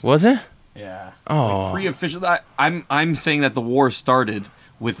pre-wars. Was it? Yeah. Oh. Like pre-official. I'm saying that the war started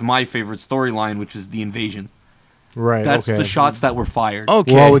with my favorite storyline, which is the invasion. Right. That's okay. the shots that were fired.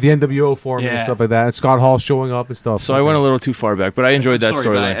 Okay. Well, with the NWO forming and Yeah. stuff like that, and Scott Hall showing up and stuff. So I went a little too far back, but I enjoyed that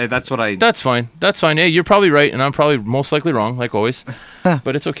Sorry, but storyline. that's what I. That's fine. That's fine. Hey, you're probably right, and I'm probably most likely wrong, like always.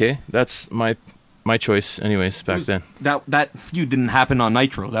 But it's okay. That's my choice, anyways. Back then. That feud didn't happen on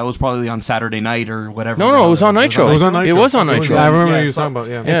Nitro. That was probably on Saturday night or whatever. No, it was on Nitro. It was on Nitro. It was on Nitro. I remember Yeah, you were so- talking about.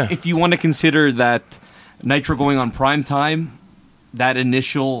 Yeah. Yeah. If you want to consider that Nitro going on prime time, that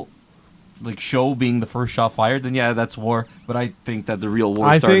initial show being the first shot fired, then yeah, that's war. But I think that the real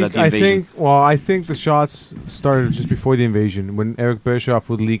war started at the invasion. I think the shots started just before the invasion when Eric Bischoff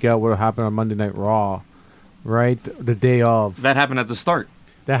would leak out what happened on Monday Night Raw, right? The day of. That happened at the start.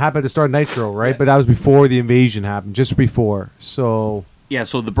 That happened at the start of Nitro, right? Yeah. But that was before the invasion happened, just before. So Yeah,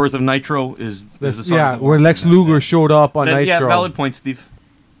 so the birth of Nitro is the start yeah, of the where war. Lex Luger showed up on That- Nitro. Yeah, valid point, Steve.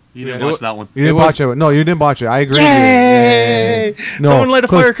 You didn't Yeah. watch that one. You didn't It was- botch it. No, you didn't botch it. I agree. Yay! With you. No, Someone light a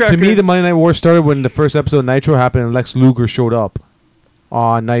 'cause firecracker. To me, the Monday Night War started when the first episode of Nitro happened and Lex Luger showed up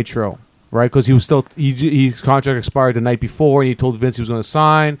on Nitro, right? Because he was still his contract expired the night before, and he told Vince he was going to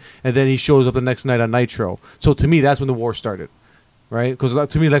sign, and then he shows up the next night on Nitro. So to me, that's when the war started, right? Because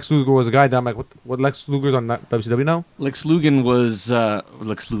to me, Lex Luger was a guy that I'm like, what Lex Luger's on WCW now? Lex Luger was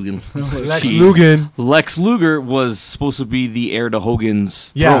Lex Luger. Lex Jeez. Luger. Lex Luger was supposed to be the heir to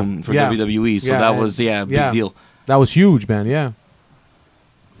Hogan's Yeah, throne for yeah. WWE, so Yeah, that and- was a big yeah. deal. That was huge, man. Yeah.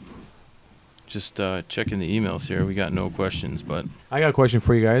 Just checking the emails here. We got no questions, but I got a question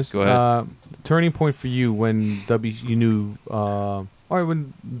for you guys. Go ahead. Turning point for you when you knew, or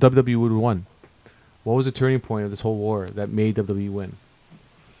when WWE would won. What was the turning point of this whole war that made WWE win?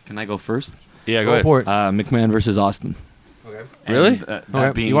 Can I go first? yeah, go Go ahead. for it. McMahon versus Austin. Okay. Really? That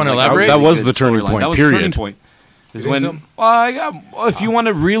Okay. being You wanna like a elaborate? really That was good the turning storyline. point, That was the turning period. point. Is You when think so? if you want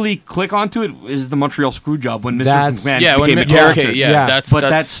to really click onto it, is the Montreal Screwjob when Mr. That's- McMahon Yeah, when became a Mi- character. okay, yeah, Yeah. that's But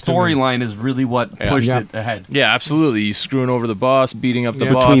that that's storyline is really what Yeah. pushed Yeah. it ahead. Yeah, absolutely. You screwing over the boss, beating up the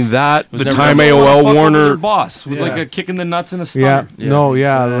Yeah. boss. Between that, Was the never time gonna Fuck AOL over their Warner, boss with like Yeah. a kick in the nuts and a Yeah. stunner. Yeah. No.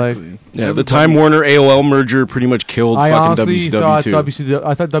 Yeah. Like. yeah, the time Warner AOL merger pretty much killed I fucking honestly WCW thought too.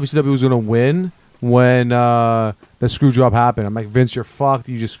 I thought WCW was going to win when the screw job happened. I'm like, Vince, you're fucked.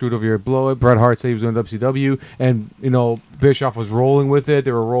 You just screwed over your blow it. Bret Hart said he was doing WCW, and Bischoff was rolling with it.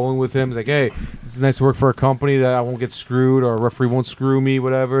 They were rolling with him. It's like, hey, it's nice to work for a company that I won't get screwed, or a referee won't screw me,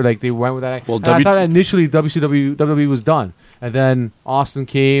 whatever. Like they went with that. Well, And I thought initially WWE was done, and then Austin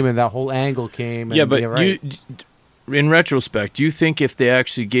came, and that whole angle came. And Yeah, but right. in retrospect, do you think if they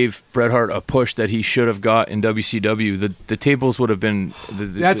actually gave Bret Hart a push that he should have got in WCW, the tables would have been?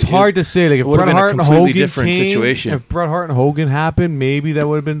 That's hard to say. Like if it would've Bret been a Hart and completely Hogan different came, situation. if Bret Hart and Hogan happened, maybe that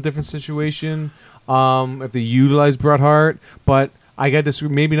would have been a different situation. If they utilized Bret Hart, but I get this,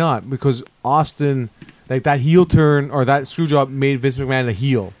 maybe not, because Austin, like that heel turn or that screw job made Vince McMahon a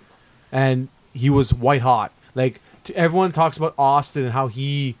heel, and he was white hot. Like everyone talks about Austin and how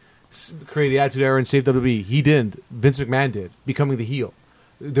he created the Attitude Era and saved WWE. He didn't. Vince McMahon did, becoming the heel.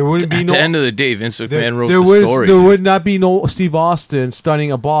 There wouldn't be At no the end of the day, Vince McMahon wrote there the was, story. There would not be no Steve Austin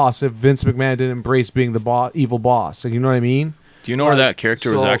stunning a boss if Vince McMahon didn't embrace being the evil boss. Like, you know what I mean? Do you know where that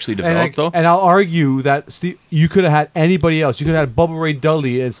character was So- actually and developed, though? And I'll argue that you could have had anybody else. You could have had Bubba Ray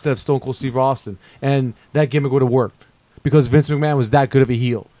Dudley instead of Stone Cold Steve Austin, and that gimmick would have worked because Vince McMahon was that good of a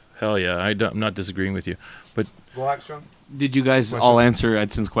heel. Hell yeah, I'm not disagreeing with you. But Did you guys all answer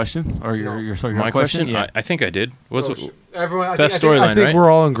Edson's question or your my question, Yeah. I think I did. Everyone, Best I storyline, think right? we're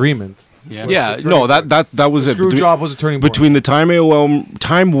all in agreement. yeah. Yeah, the no, turning that was The it. screw job was a turning point. Between the Time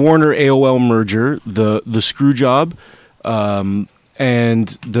Warner AOL merger, the screw job, and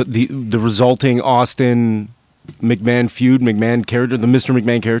the resulting Austin McMahon feud, McMahon character, the Mr.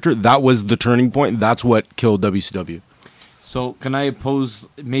 McMahon character, that was the turning point. That's what killed WCW. So can I pose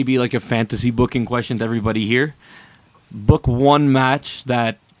maybe like a fantasy booking question to everybody here? Book one match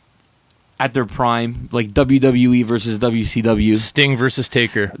that at their prime, like WWE versus WCW. Sting versus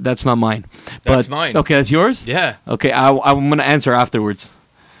Taker. That's not mine. That's But, mine. Okay, that's yours? Yeah. Okay, I'm going to answer afterwards.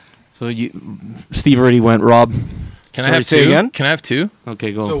 So Steve already went. Rob? Can Sorry, I have say two? again? Can I have two?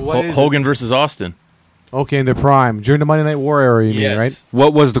 Okay, go. So what is it? Hogan versus Austin. Okay, in their prime during the Monday Night War era, you mean, right?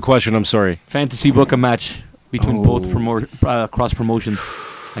 What was the question? I'm sorry. Fantasy book a match between Oh. both cross promotions.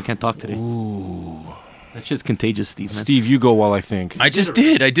 I can't talk today. That shit's contagious, Steve. Man. Steve, you go while I think. I just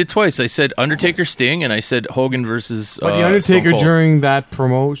did. I did twice. I said Undertaker, Sting, and I said Hogan versus. But the Stone Undertaker Cold. during that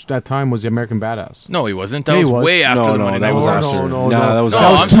time was the American Badass. No, he wasn't. That Yeah, he was was. way after No, the no, Monday that Night was Wars. after. No, That was No,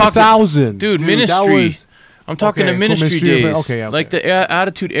 that was I'm talking- 2000, Dude, That Ministry. was I'm talking Okay, the cool, Ministry Ministry, days, okay, okay. like the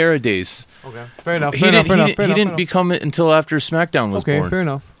Attitude Era days. okay. Fair enough. He Fair enough. didn't. Fair enough. He didn't become it until after SmackDown was Okay, born. fair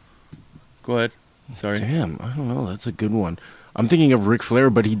enough. Go ahead. Sorry. Damn, I don't know. That's a good one. I'm thinking of Ric Flair,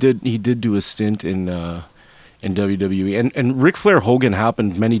 but he did do a stint in WWE, and Ric Flair Hogan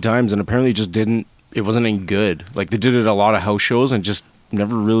happened many times, and apparently it just didn't. It wasn't any good. Like they did it at a lot of house shows, and just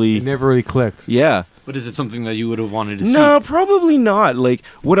never really. It never really clicked. Yeah. But is it something that you would have wanted to see? No, probably not. Like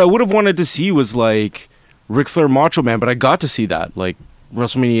what I would have wanted to see was like Ric Flair Macho Man, but I got to see that like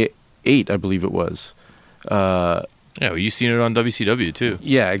WrestleMania 8, I believe it was. Yeah, well, you seen it on WCW too,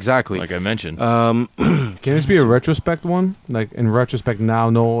 Yeah, exactly. like I mentioned. Can this be a retrospect one? Like in retrospect, now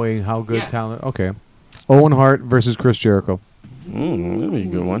knowing how good Yeah. talent. Okay. Owen Hart versus Chris Jericho. That'd be a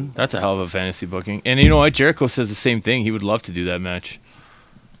good one. That's a hell of a fantasy booking. And you know what? Jericho says the same thing. He would love to do that match.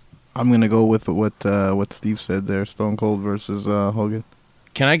 I'm gonna go with what Steve said there. Stone Cold versus Hogan.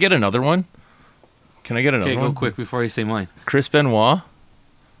 Can I get another one? Can I get another Okay, one? go quick before I say mine. Chris Benoit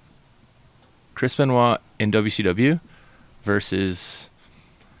in WCW versus.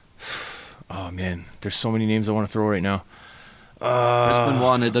 Oh man, there's so many names I want to throw right now. Chris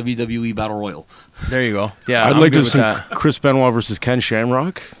Benoit in a WWE Battle Royal. There you go. Yeah, I'd I'm like to good have with seen that. Chris Benoit versus Ken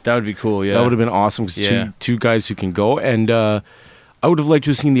Shamrock. That would be cool. Yeah, That would have been awesome because Yeah. two guys who can go. And I would have liked to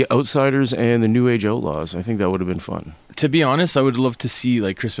have seen the Outsiders and the New Age Outlaws. I think that would have been fun. To be honest, I would love to see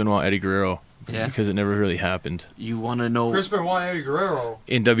like Chris Benoit, Eddie Guerrero, Yeah. because it never really happened You want to know? Benoit, Eddie Guerrero.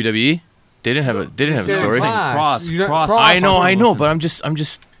 in WWE. They didn't have a story. Cross. I know, but I'm just.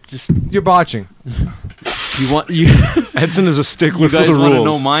 You're botching. You want you? Edson is a stickler You for guys the want to know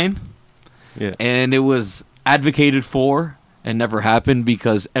rules. mine? Yeah. And it was advocated for and never happened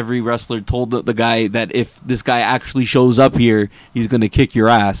because every wrestler told the guy that if this guy actually shows up here, he's going to kick your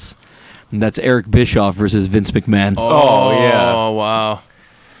ass. And that's Eric Bischoff versus Vince McMahon. Oh yeah. Oh wow.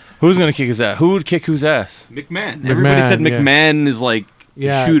 Who's gonna kick his ass? Who would kick whose ass? McMahon. Everybody said McMahon, yeah. McMahon is like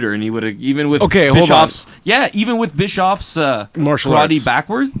Yeah. a shooter, and he would have even with Okay, hold Bischoff's. Yeah, even with Bischoff's Martial karate arts.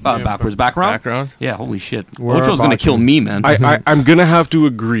 background. Background. Yeah, holy shit. We're Ocho's gonna kill botching. me, man. I'm going to have to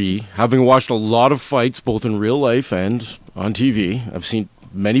agree, having watched a lot of fights both in real life and on TV. I've seen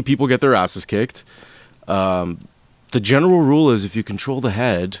many people get their asses kicked. The general rule is if you control the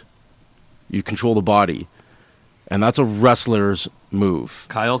head, you control the body. And that's a wrestler's move.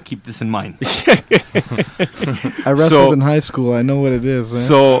 Kyle, keep this in mind. I wrestled in high school. I know what it is, man.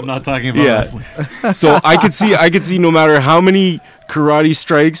 So I'm not talking about yeah. wrestling. So I could see no matter how many karate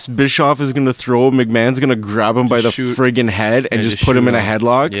strikes Bischoff is going to throw, McMahon's going to grab him by the Just shoot. friggin' head and Yeah, just just put him shoot in a him.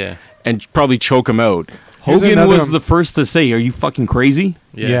 headlock Yeah. and probably choke him out. Here's Hogan another was one. the first to say, "Are you fucking crazy?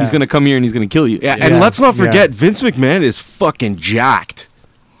 Yeah. He's gonna come here and he's gonna kill you." Yeah, Yeah. and let's not Yeah. forget Vince McMahon is fucking jacked.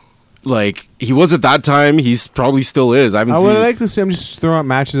 Like he was at that time, he's probably still is. I haven't I seen would like to see. I'm just throwing out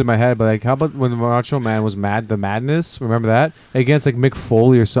matches in my head, but like, how about when the Macho Man was the Madness? Remember that against like Mick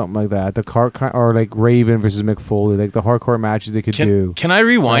Foley or something like that. The or like Raven versus Mick Foley, like the hardcore matches they could do. Can I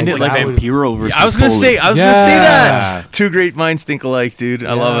rewind Oh, it? like Like that would- Vampiro versus. I was gonna Foley. say. I was Yeah. gonna say that. Two great minds think alike, dude.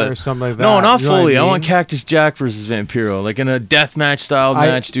 I love Or it. something like that. No, not You know what Foley. I mean? want Cactus Jack versus Vampiro, like in a death match style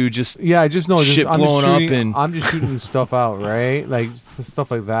match, dude. Just Yeah, I just know. Shit I'm just blowing up shooting, and- I'm just shooting stuff out, right? Like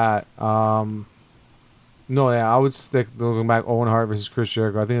stuff like that. No, yeah, I would stick looking back. Owen Hart versus Chris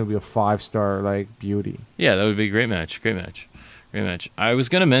Jericho. I think it would be a 5-star like beauty. yeah, that would be a great match. Great match. Great match. I was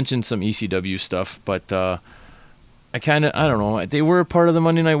gonna mention some ECW stuff, but I don't know. They were part of the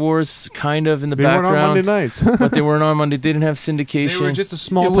Monday Night Wars, kind of in the They weren't background, on Monday nights. but they weren't on Monday. They didn't have syndication. They were just a It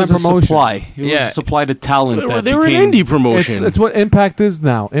small time was a promotion. supply. It was Yeah. a supply to talent. they were an indie promotion. It's what Impact is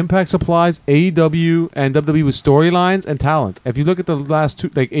now. Impact supplies AEW and WWE with storylines and talent. If you look at the last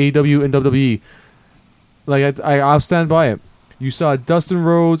two, like AEW and WWE, like I'll stand by it. You saw Dustin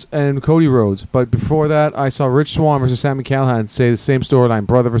Rhodes and Cody Rhodes, but before that, I saw Rich Swann versus Sami Callihan say the same storyline,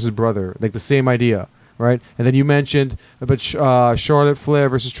 brother versus brother, like the same idea, right? And then you mentioned about Charlotte Flair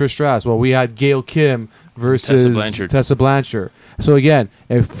versus Trish Stratus. Well, we had Gail Kim versus Tessa Blanchard. So again,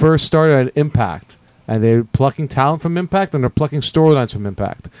 it first started at Impact. And they're plucking talent from Impact, and they're plucking storylines from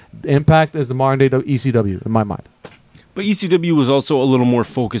Impact. Impact is the modern day ECW, in my mind. But ECW was also a little more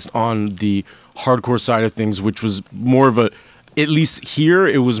focused on the hardcore side of things, which was more of a, at least here,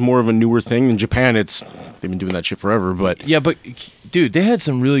 it was more of a newer thing. In Japan, they've been doing that shit forever. But Yeah, but dude, they had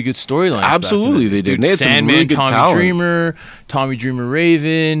some really good storylines. Absolutely, back in the they did. Dude, They had some Sandman, really good Tommy talent. Dreamer, Tommy Dreamer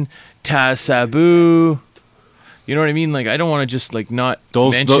Raven, Taz Sabu. You know what I mean? Like, I don't want to just like not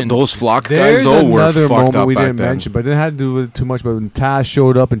mention those flock There's guys though were another fucked moment up we back didn't then. mention, but it had to do with it too much. But when Taz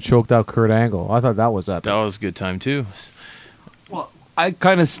showed up and choked out Kurt Angle, I thought that was epic. That was a good time too. Well, I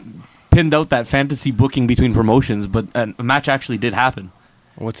kind of pinned out that fantasy booking between promotions, but a match actually did happen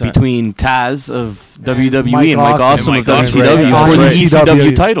What's that? between Taz of WWE Mike and Mike Awesome. Awesome And of Mike Awesome. WCW Right. for the Right.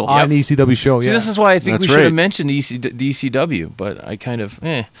 ECW title. on the ECW show. See, Yeah, this is why I think That's we should have right. mentioned the ECW, but I kind of,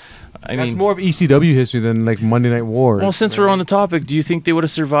 I that's mean, more of ECW history than like Monday Night Wars. well, since we're on the topic, do you think they would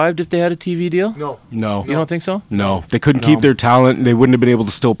have survived if they had a TV deal? no, No, You don't think so? no, they couldn't No. keep their talent. They wouldn't have been able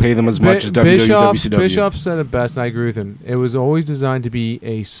to still pay them as much as WWE, WCW. Bischoff said it best, and I agree with him. It was always designed to be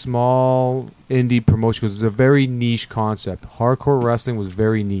a small indie promotion because it's a very niche concept. Hardcore wrestling was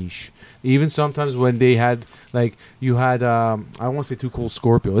very niche. Even sometimes when they had, like, you had, I don't want to say Too Cold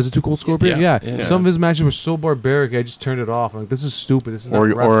Scorpio. Is it Too Cold Scorpio? Yeah. Yeah. Yeah. Some of his matches were so barbaric, I just turned it off. I'm like, this is stupid. This is not Or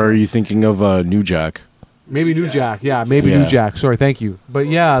wrestling. are you thinking of New Jack? Maybe New Jack. Yeah, maybe Yeah. New Jack. Sorry, thank you. But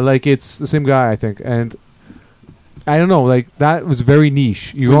yeah, like, it's the same guy, I think. And I don't know, like, that was very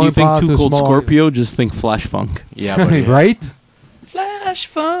niche. When you think Too Cold Scorpio, just think Flash Funk. Yeah, buddy. right? Smash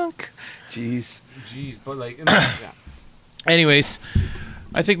Funk. Jeez. Jeez, but like, yeah. Anyways,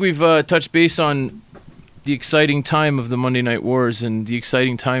 I think we've touched base on the exciting time of the Monday Night Wars and the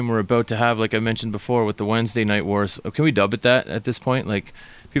exciting time we're about to have, like I mentioned before, with the Wednesday Night Wars. Can we dub it that at this point? Like,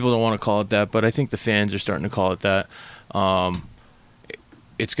 people don't want to call it that, but I think the fans are starting to call it that.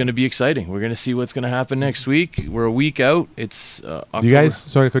 It's going to be exciting. We're going to see what's going to happen next week. We're a week out. It's October. Do you guys,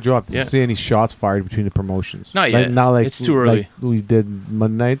 sorry to cut you off, did Yeah. you see any shots fired between the promotions? Not yet. Not like It's too early. Like we did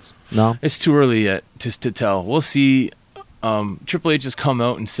Monday nights. No. It's too early yet to tell. We'll see. Triple H has come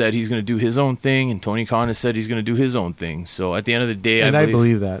out and said he's going to do his own thing, and Tony Khan has said he's going to do his own thing. So at the end of the day, And I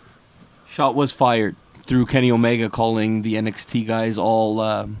believe that. Shot was fired through Kenny Omega calling the NXT guys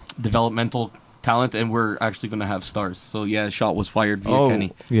all developmental talent, and we're actually going to have stars. So yeah, shot was fired via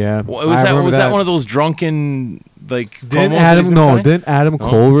Kenny. Yeah. Was I that remember that one of those drunken like? Didn't promos that he's been cutting? Didn't Adam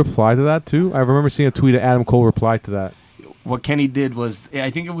Cole reply to that too? I remember seeing a tweet of Adam Cole reply to that. What Kenny did was,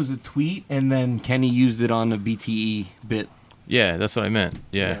 I think it was a tweet, and then Kenny used it on a BTE bit. Yeah, that's what I meant.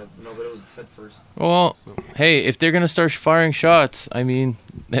 Yeah. No, but it was said first. Well, hey, if they're gonna start firing shots, I mean,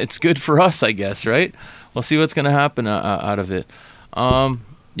 it's good for us, I guess, right? We'll see what's gonna happen out of it.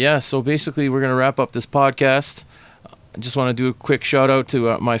 Yeah. So basically, we're gonna wrap up this podcast. I just want to do a quick shout out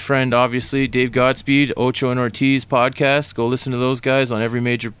to my friend, obviously, Dave Godspeed, Ocho and Ortiz podcast. Go listen to those guys on every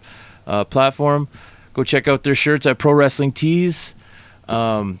major platform. Go check out their shirts at Pro Wrestling Tees.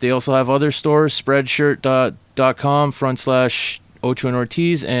 They also have other stores, spreadshirt.com/Ocho and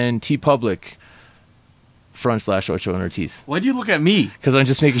Ortiz and TeePublic/Ocho and Ortiz. Why'd you look at me? Because I'm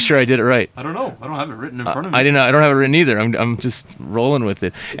just making sure I did it right. I don't know. I don't have it written in front of me. I don't have it written either. I'm just rolling with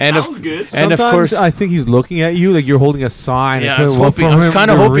it. And sounds good. And of Sometimes course, I think he's looking at you like you're holding a sign. Yeah, and I was kinda look hoping- for I was him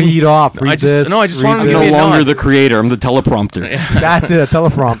kinda to hoping- read off. I Read just- this. no, I just read wanted to I'm give no me a longer nod. the creator. I'm the teleprompter. That's it. A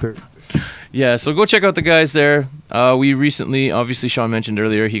teleprompter. yeah, so go check out the guys there. We recently, obviously, Sean mentioned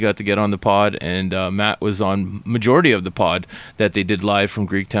earlier, he got to get on the pod, and Matt was on majority of the pod that they did live from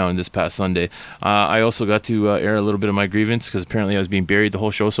Greektown this past Sunday. I also got to air a little bit of my grievance because apparently I was being buried the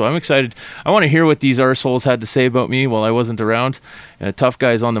whole show. So I'm excited. I want to hear what these arseholes had to say about me while I wasn't around. Tough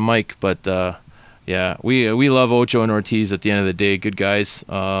guys on the mic, but yeah, we love Ocho and Ortiz at the end of the day. Good guys.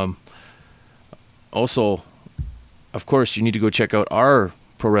 Also, of course, you need to go check out our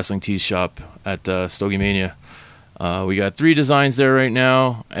Pro Wrestling Tees shop at Stogie Mania. We got 3 designs there right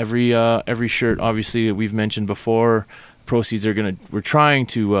now. Every shirt, obviously, that we've mentioned before. Proceeds are we're trying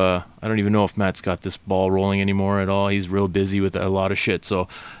to. I don't even know if Matt's got this ball rolling anymore at all. He's real busy with a lot of shit. So,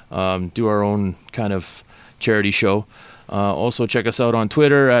 do our own kind of charity show. Also, check us out on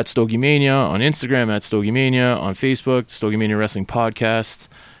Twitter at Stogie Mania, on Instagram at Stogie Mania, on Facebook, Stogie Mania Wrestling Podcast,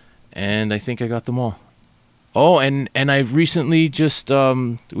 and I think I got them all. Oh, and I've recently just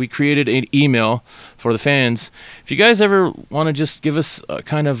we created an email for the fans. If you guys ever want to just give us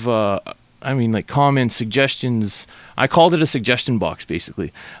kind of like comments, suggestions, I called it a suggestion box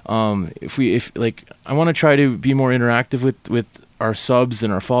basically. If I want to try to be more interactive with our subs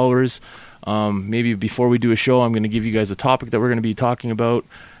and our followers. Maybe before we do a show, I'm going to give you guys a topic that we're going to be talking about.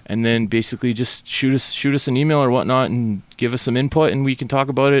 And then basically just shoot us an email or whatnot and give us some input, and we can talk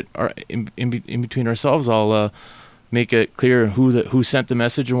about it in between ourselves. I'll make it clear who sent the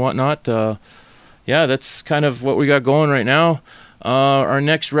message and whatnot. Yeah, that's kind of what we got going right now. Our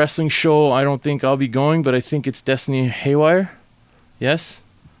next wrestling show, I don't think I'll be going, but I think it's Destiny Haywire. Yes?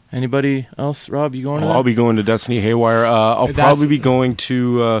 Anybody else? Rob, you going to that? I'll be going to Destiny Haywire. I'll probably be going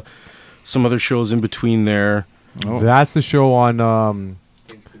to some other shows in between there. Oh. That's the show on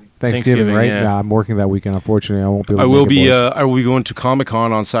Thanksgiving, right? yeah. I'm working that weekend. Unfortunately, I won't be able to I will make it, be. boys. I will be going to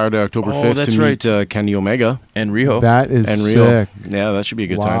Comic-Con on Saturday, October Oh, 5th that's to meet right. Kenny Omega And Riho. That is and Rio. sick. Yeah, that should be a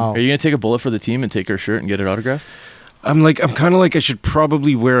good Wow. time. Are you going to take a bullet for the team and take her shirt and get it autographed? I'm kind of like I should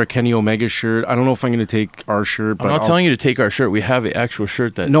probably wear a Kenny Omega shirt. I don't know if I'm going to take our shirt, but I'm not telling you to take our shirt. We have an actual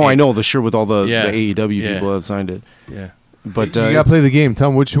shirt that... No, I know the shirt with all the Yeah. AEW Yeah. people that signed it. Yeah. But You gotta play the game. Tell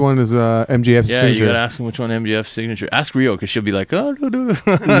them which one is MJF's Yeah, signature. you got to ask him which one MJF's signature. Ask Rio, because she'll be like, oh, no.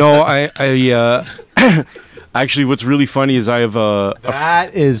 no, I actually, what's really funny is I have a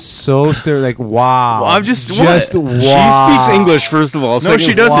That is so like wow. Well, I'm just wow. She speaks English, first of all. No, Second-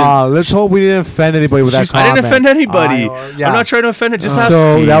 she doesn't. Wow. Let's hope we didn't offend anybody with that I comment. didn't offend anybody. Yeah. I'm not trying to offend her. Just ask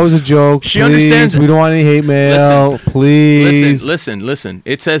So Steve. that was a joke. She Please, understands it. We don't want any hate mail. Please. Listen.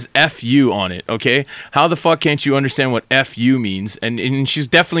 It says FU on it, okay? How the fuck can't you understand what FU means? And she's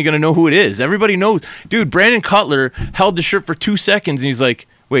definitely going to know who it is. Everybody knows. Dude, Brandon Cutler held the shirt for 2 seconds, and he's like,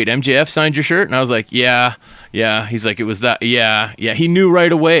 wait, MJF signed your shirt? And I was like, yeah. He's like, it was that. Yeah. He knew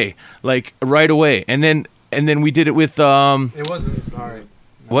right away. Like, right away. And then we did it with, It wasn't. Sorry.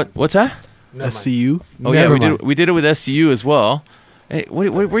 what's that? SCU. Oh, yeah, we did it with SCU as well. Hey,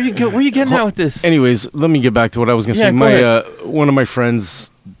 where you getting at with this? Anyways, let me get back to what I was gonna Yeah, say. go My ahead. one of my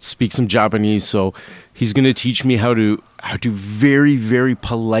friends speaks some Japanese, so he's gonna teach me how to very, very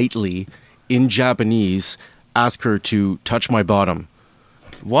politely in Japanese ask her to touch my bottom.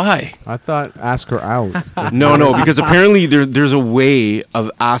 Why? I thought ask her out. No, because apparently there's a way of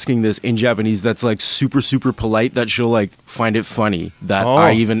asking this in Japanese that's like super, super polite that she'll like find it funny that Oh.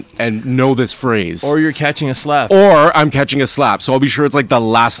 I even and know this phrase. Or you're catching a slap. Or I'm catching a slap, so I'll be sure it's like the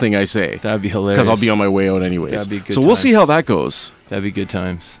last thing I say That'd be hilarious. because I'll be on my way out anyways. That'd be good So we'll see times. how that goes. That'd be good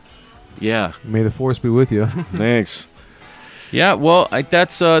times. Yeah, May the force be with you. thanks. Yeah, well,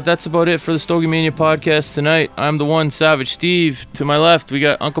 that's about it for the Stogie Mania podcast tonight. I'm the one, Savage Steve. To my left, we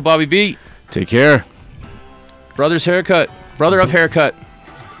got Uncle Bobby B. Take care. Brother's haircut. Brother of haircut.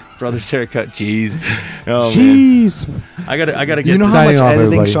 Brother's haircut. Jeez. Oh man. Jeez. I gotta get. You know how Signing much off, editing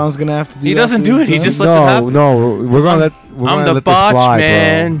everybody. Sean's gonna have to do? He doesn't after do this it, he done? just lets it happen. No, we're gonna let. We're I'm gonna the let this botch fly,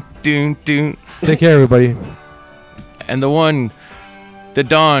 man. Doon. Bro. Take care, everybody. And the one, the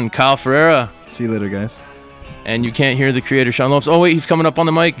Don, Kyle Ferreira. See you later, guys. And you can't hear the creator, Sean Lopes. Oh wait, he's coming up on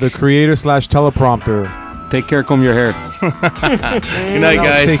the mic. The creator / teleprompter. Take care, comb your hair. Good night,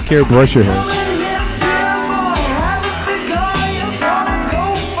 guys. Take care. Brush your hair.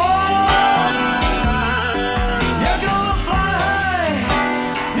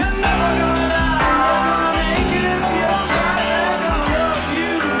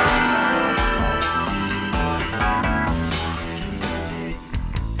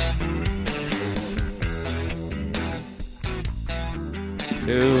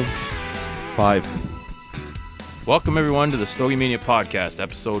 Two. 5. Welcome everyone to the Stogie Mania podcast,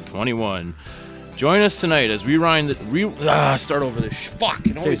 episode 21. Join us tonight as we start over this. Fuck,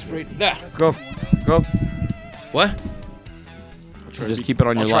 it always right. Go. What? Just keep it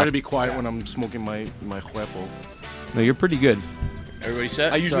on I'll your try lap. to be quiet when I'm smoking my huepo. No, you're pretty good. Everybody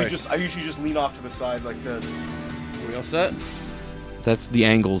set? I usually Sorry. just lean off to the side like this. We all set? That's the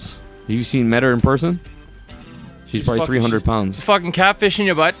angles. Have you seen Meta in person? She's probably 300 pounds. Just fucking catfishing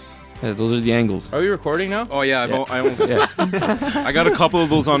your butt. Yeah, those are the angles. Are we recording now? Oh yeah, Yeah. I got a couple of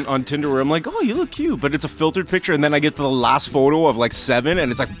those on Tinder where I'm like, oh, you look cute, but it's a filtered picture, and then I get to the last photo of like 7,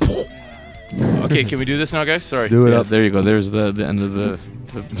 and it's like, Okay, can we do this now, guys? Sorry. Do it Yeah, up. there you go. There's the end of the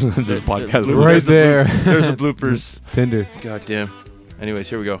podcast. the- Right there. There's the bloopers. Tinder. God damn. Anyways,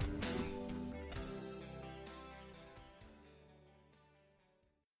 here we go.